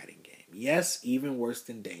any fighting game. Yes, even worse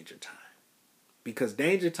than Danger Time. Because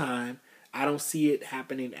Danger Time, I don't see it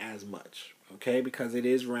happening as much. Okay? Because it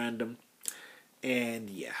is random. And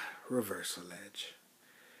yeah, Reversal Edge.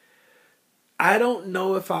 I don't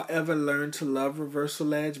know if I'll ever learn to love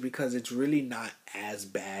Reversal Edge because it's really not as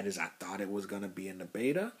bad as I thought it was going to be in the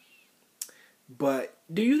beta. But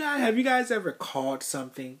have you guys ever called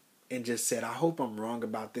something and just said, I hope I'm wrong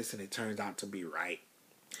about this, and it turns out to be right,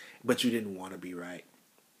 but you didn't want to be right?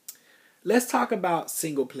 Let's talk about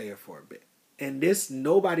single player for a bit. And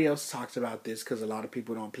nobody else talks about this because a lot of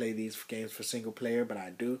people don't play these games for single player, but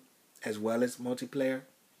I do, as well as multiplayer.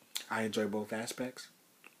 I enjoy both aspects.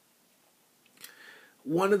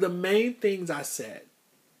 One of the main things I said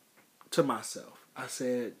to myself, I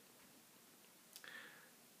said,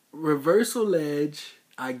 Reversal Edge,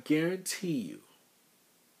 I guarantee you,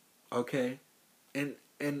 okay? And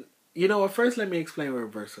you know what, first let me explain what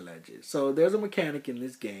Reversal Edge is. So there's a mechanic in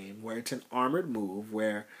this game where it's an armored move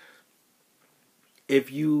where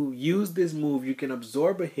if you use this move, you can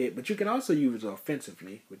absorb a hit, but you can also use it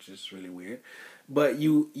offensively, which is really weird. But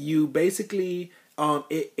you basically,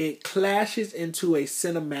 it clashes into a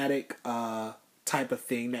cinematic type of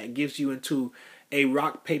thing that gives you into a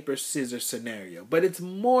rock, paper, scissors scenario. But it's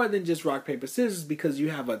more than just rock, paper, scissors because you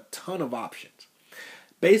have a ton of options.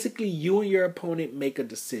 Basically, you and your opponent make a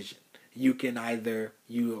decision. You can either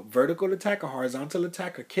vertical attack, a horizontal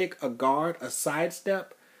attack, a kick, a guard, a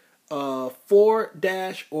sidestep, a forward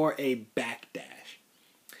dash, or a back dash.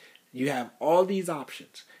 You have all these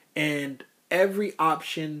options. And every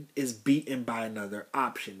option is beaten by another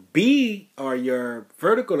option. B, or your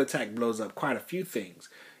vertical attack, blows up quite a few things.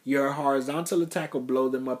 Your horizontal attack will blow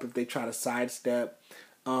them up if they try to sidestep.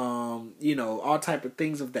 All type of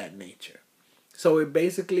things of that nature. So it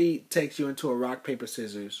basically takes you into a rock, paper,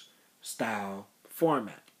 scissors style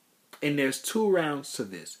format. And there's 2 rounds to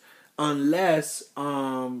this. Unless,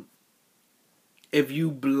 if you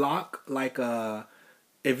block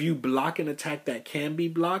if you block an attack that can be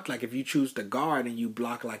blocked, like if you choose to guard and you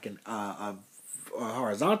block like a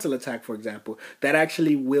horizontal attack, for example, that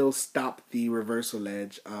actually will stop the Reversal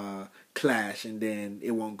Edge clash, and then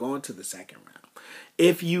it won't go into the second round.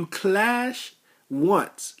 If you clash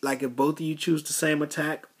once, like if both of you choose the same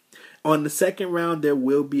attack, on the second round there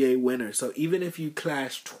will be a winner. So even if you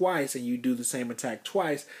clash twice and you do the same attack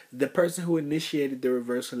twice, the person who initiated the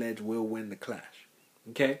Reversal Edge will win the clash.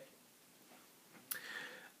 Okay?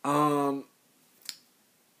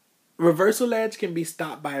 Reversal Edge can be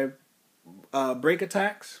stopped by break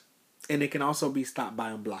attacks, and it can also be stopped by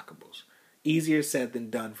unblockables. Easier said than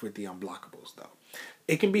done with the unblockables, though.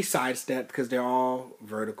 It can be sidestepped because they're all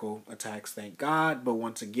vertical attacks, thank God. But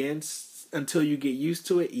once again, until you get used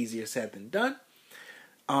to it, easier said than done.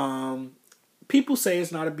 People say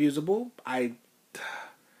it's not abusable. I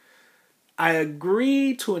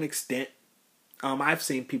agree to an extent. I've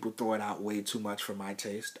seen people throw it out way too much for my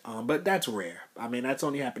taste. But that's rare. I mean, that's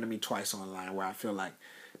only happened to me twice online where I feel like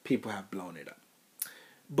people have blown it up.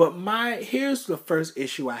 But here's the first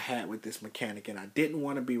issue I had with this mechanic, and I didn't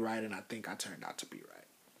want to be right, and I think I turned out to be right.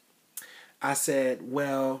 I said,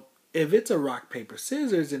 well, if it's a rock, paper,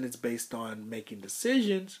 scissors, and it's based on making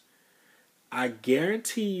decisions, I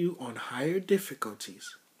guarantee you on higher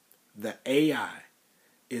difficulties, the AI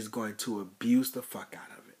is going to abuse the fuck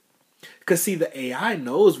out of it. Because, see, the AI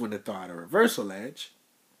knows when to throw out a reversal edge.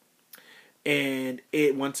 And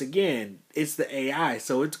it, once again, it's the AI.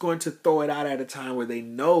 So it's going to throw it out at a time where they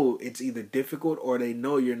know it's either difficult or they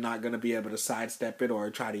know you're not going to be able to sidestep it or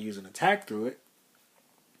try to use an attack through it.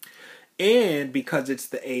 And because it's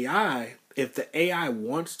the AI, if the AI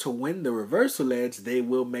wants to win the reversal edge, they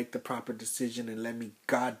will make the proper decision. And let me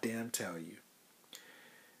goddamn tell you,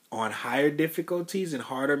 on higher difficulties and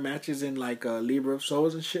harder matches in like Libra of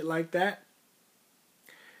Souls and shit like that,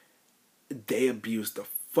 they abuse the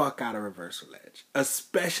fuck out of reversal edge.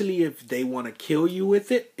 Especially if they want to kill you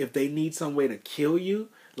with it. If they need some way to kill you.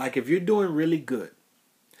 Like if you're doing really good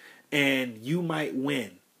and you might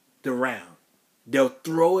win the round, they'll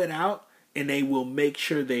throw it out and they will make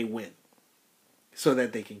sure they win so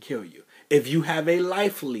that they can kill you. If you have a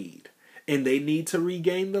life lead and they need to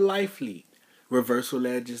regain the life lead, reversal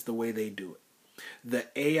edge is the way they do it. The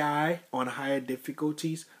AI on higher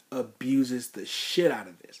difficulties abuses the shit out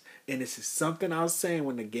of this. And this is something I was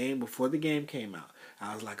saying before the game came out.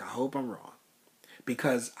 I was like, I hope I'm wrong.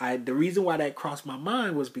 Because the reason why that crossed my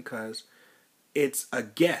mind was because it's a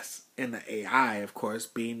guess. And the AI, of course,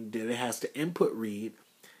 being that it has to input read,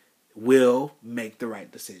 will make the right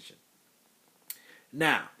decision.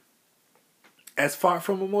 Now, as far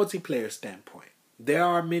from a multiplayer standpoint, there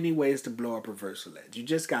are many ways to blow up reversal edge. You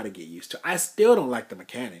just got to get used to it. I still don't like the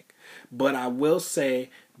mechanic, but I will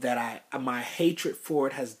say that my hatred for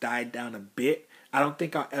it has died down a bit. I don't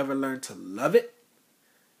think I'll ever learn to love it,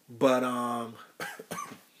 but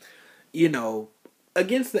you know,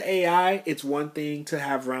 against the AI, it's one thing to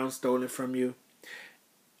have rounds stolen from you.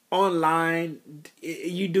 Online,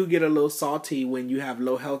 you do get a little salty when you have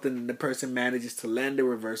low health and the person manages to land a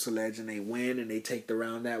reversal edge and they win and they take the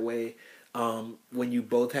round that way. When you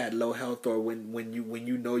both had low health, or when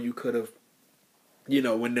you know you could have, you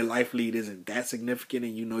know, when the life lead isn't that significant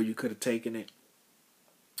and you know you could have taken it.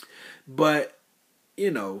 But,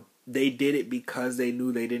 you know, they did it because they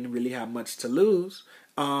knew they didn't really have much to lose.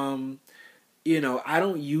 You know, I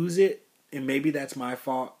don't use it, and maybe that's my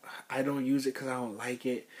fault. I don't use it because I don't like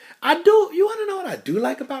it. I do. You want to know what I do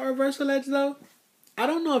like about reversal edge, though? I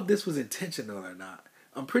don't know if this was intentional or not.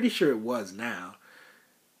 I'm pretty sure it was now.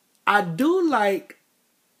 I do like,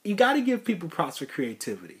 you got to give people props for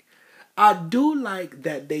creativity. I do like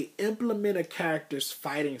that they implement a character's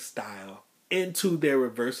fighting style into their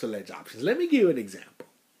reversal edge options. Let me give you an example.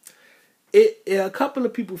 A couple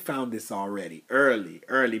of people found this already.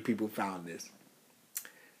 Early people found this.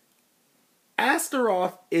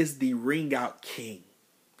 Astaroth is the ring out king.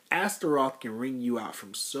 Astaroth can ring you out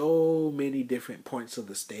from so many different points of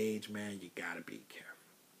the stage, man. You gotta be careful.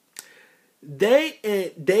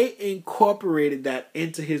 They incorporated that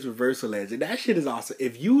into his reversal edge, and that shit is awesome.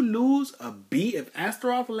 If you lose a beat, if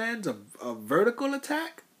Astaroth lands a vertical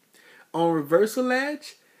attack on reversal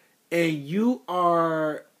edge, and you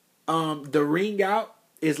are the ring out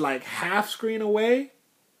is like half screen away,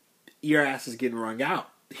 your ass is getting rung out.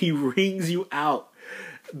 He rings you out.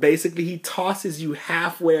 Basically, he tosses you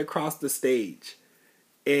halfway across the stage,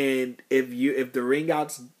 and if the ring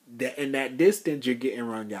out's in that distance, you're getting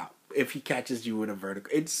rung out. If he catches you with a vertical,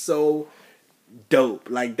 it's so dope.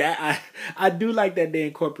 Like that, I do like that they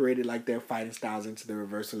incorporated like their fighting styles into the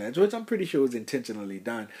reversal edge, which I'm pretty sure was intentionally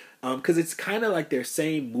done. Because it's kind of like their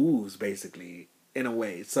same moves, basically, in a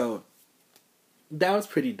way. So that was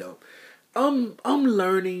pretty dope. I'm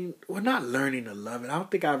learning, well, not learning to love it. I don't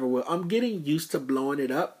think I ever will. I'm getting used to blowing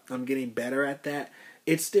it up. I'm getting better at that.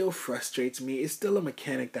 It still frustrates me. It's still a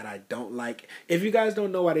mechanic that I don't like. If you guys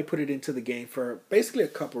don't know why they put it into the game, for basically a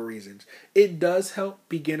couple reasons. It does help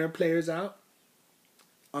beginner players out.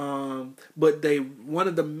 But one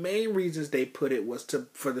of the main reasons they put it was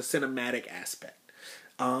for the cinematic aspect.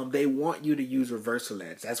 They want you to use reversal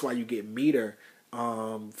edge. That's why you get meter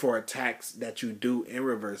for attacks that you do in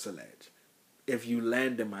reversal edge. If you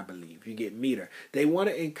land them, I believe, you get meter. They want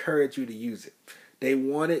to encourage you to use it. They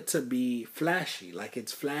want it to be flashy. Like,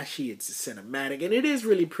 it's flashy, it's cinematic, and it is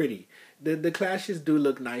really pretty. The clashes do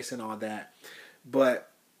look nice and all that.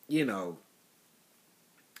 But, you know,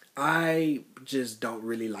 I just don't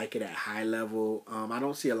really like it at high level. I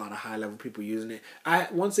don't see a lot of high level people using it.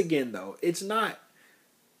 Once again, though, it's not,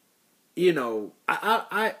 you know,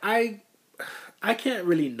 I can't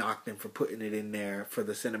really knock them for putting it in there for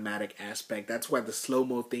the cinematic aspect. That's why the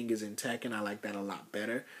slow-mo thing is in Tekken. I like that a lot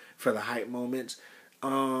better for the hype moments.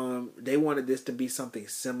 They wanted this to be something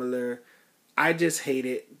similar. I just hate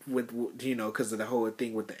it with, you know, because of the whole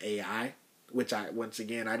thing with the AI, which once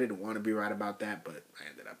again, I didn't want to be right about that, but I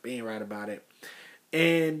ended up being right about it.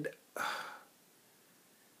 And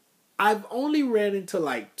I've only ran into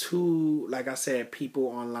like two, like I said, people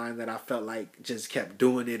online that I felt like just kept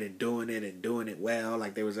doing it and doing it and doing it well.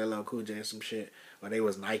 Like there was LL Cool J and some shit, or they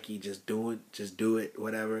was Nike, just do it,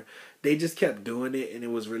 whatever. They just kept doing it, and it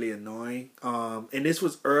was really annoying. And this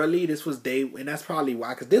was early. This was and that's probably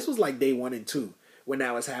why, because this was like day 1 and 2 when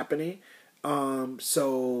that was happening.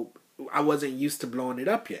 So I wasn't used to blowing it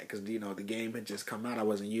up yet, because the game had just come out.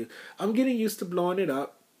 I'm getting used to blowing it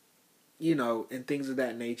up, and things of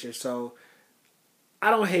that nature. So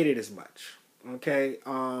I don't hate it as much, okay?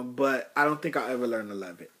 But I don't think I'll ever learn to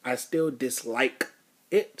love it. I still dislike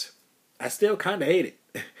it. I still kind of hate it.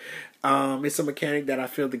 It's a mechanic that I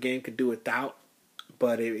feel the game could do without,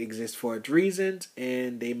 but it exists for its reasons,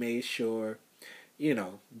 and they made sure,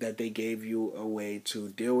 that they gave you a way to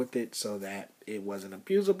deal with it so that it wasn't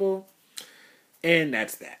abusable, and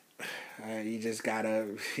that's that. You just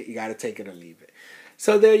gotta take it or leave it.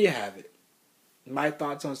 So there you have it. My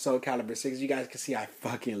thoughts on Soul Calibur 6. You guys can see I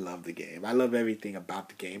fucking love the game. I love everything about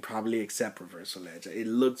the game, probably except Reversal Edge. It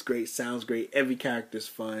looks great, sounds great, every character's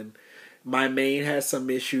fun. My main has some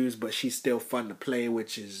issues, but she's still fun to play,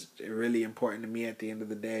 which is really important to me at the end of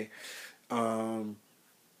the day. Goddamn,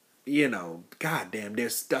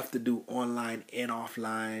 there's stuff to do online and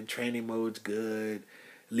offline. Training mode's good.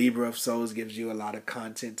 Libra of Souls gives you a lot of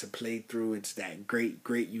content to play through. It's that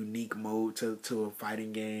great unique mode to a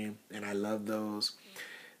fighting game, and I love those.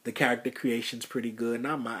 The character creation's pretty good.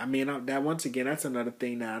 That once again, that's another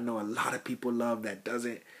thing that I know a lot of people love that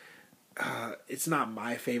doesn't. It's not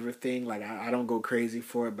my favorite thing. Like I don't go crazy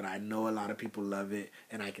for it, but I know a lot of people love it,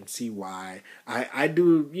 and I can see why. I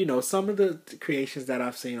do. Some of the creations that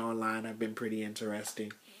I've seen online have been pretty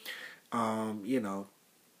interesting.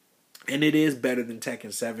 And it is better than Tekken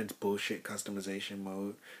 7's bullshit customization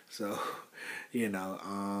mode. So,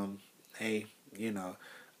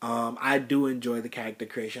 I do enjoy the character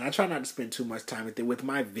creation. I try not to spend too much time with it. With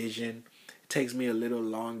my vision, it takes me a little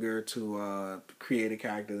longer to create a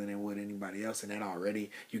character than it would anybody else. And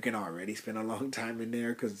you can already spend a long time in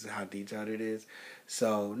there because of how detailed it is.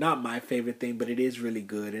 So, not my favorite thing, but it is really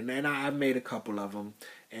good. And I've made a couple of them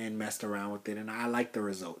and messed around with it. And I like the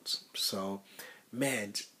results. So,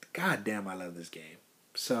 man, God damn, I love this game.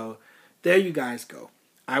 So, there you guys go.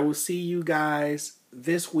 I will see you guys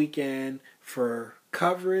this weekend for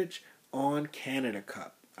coverage on Canada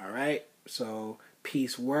Cup. Alright? So,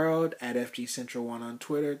 peace world at FG Central 1 on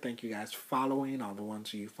Twitter. Thank you guys for following. All the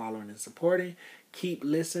ones who you following and supporting. Keep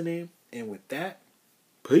listening. And with that,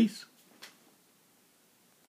 peace.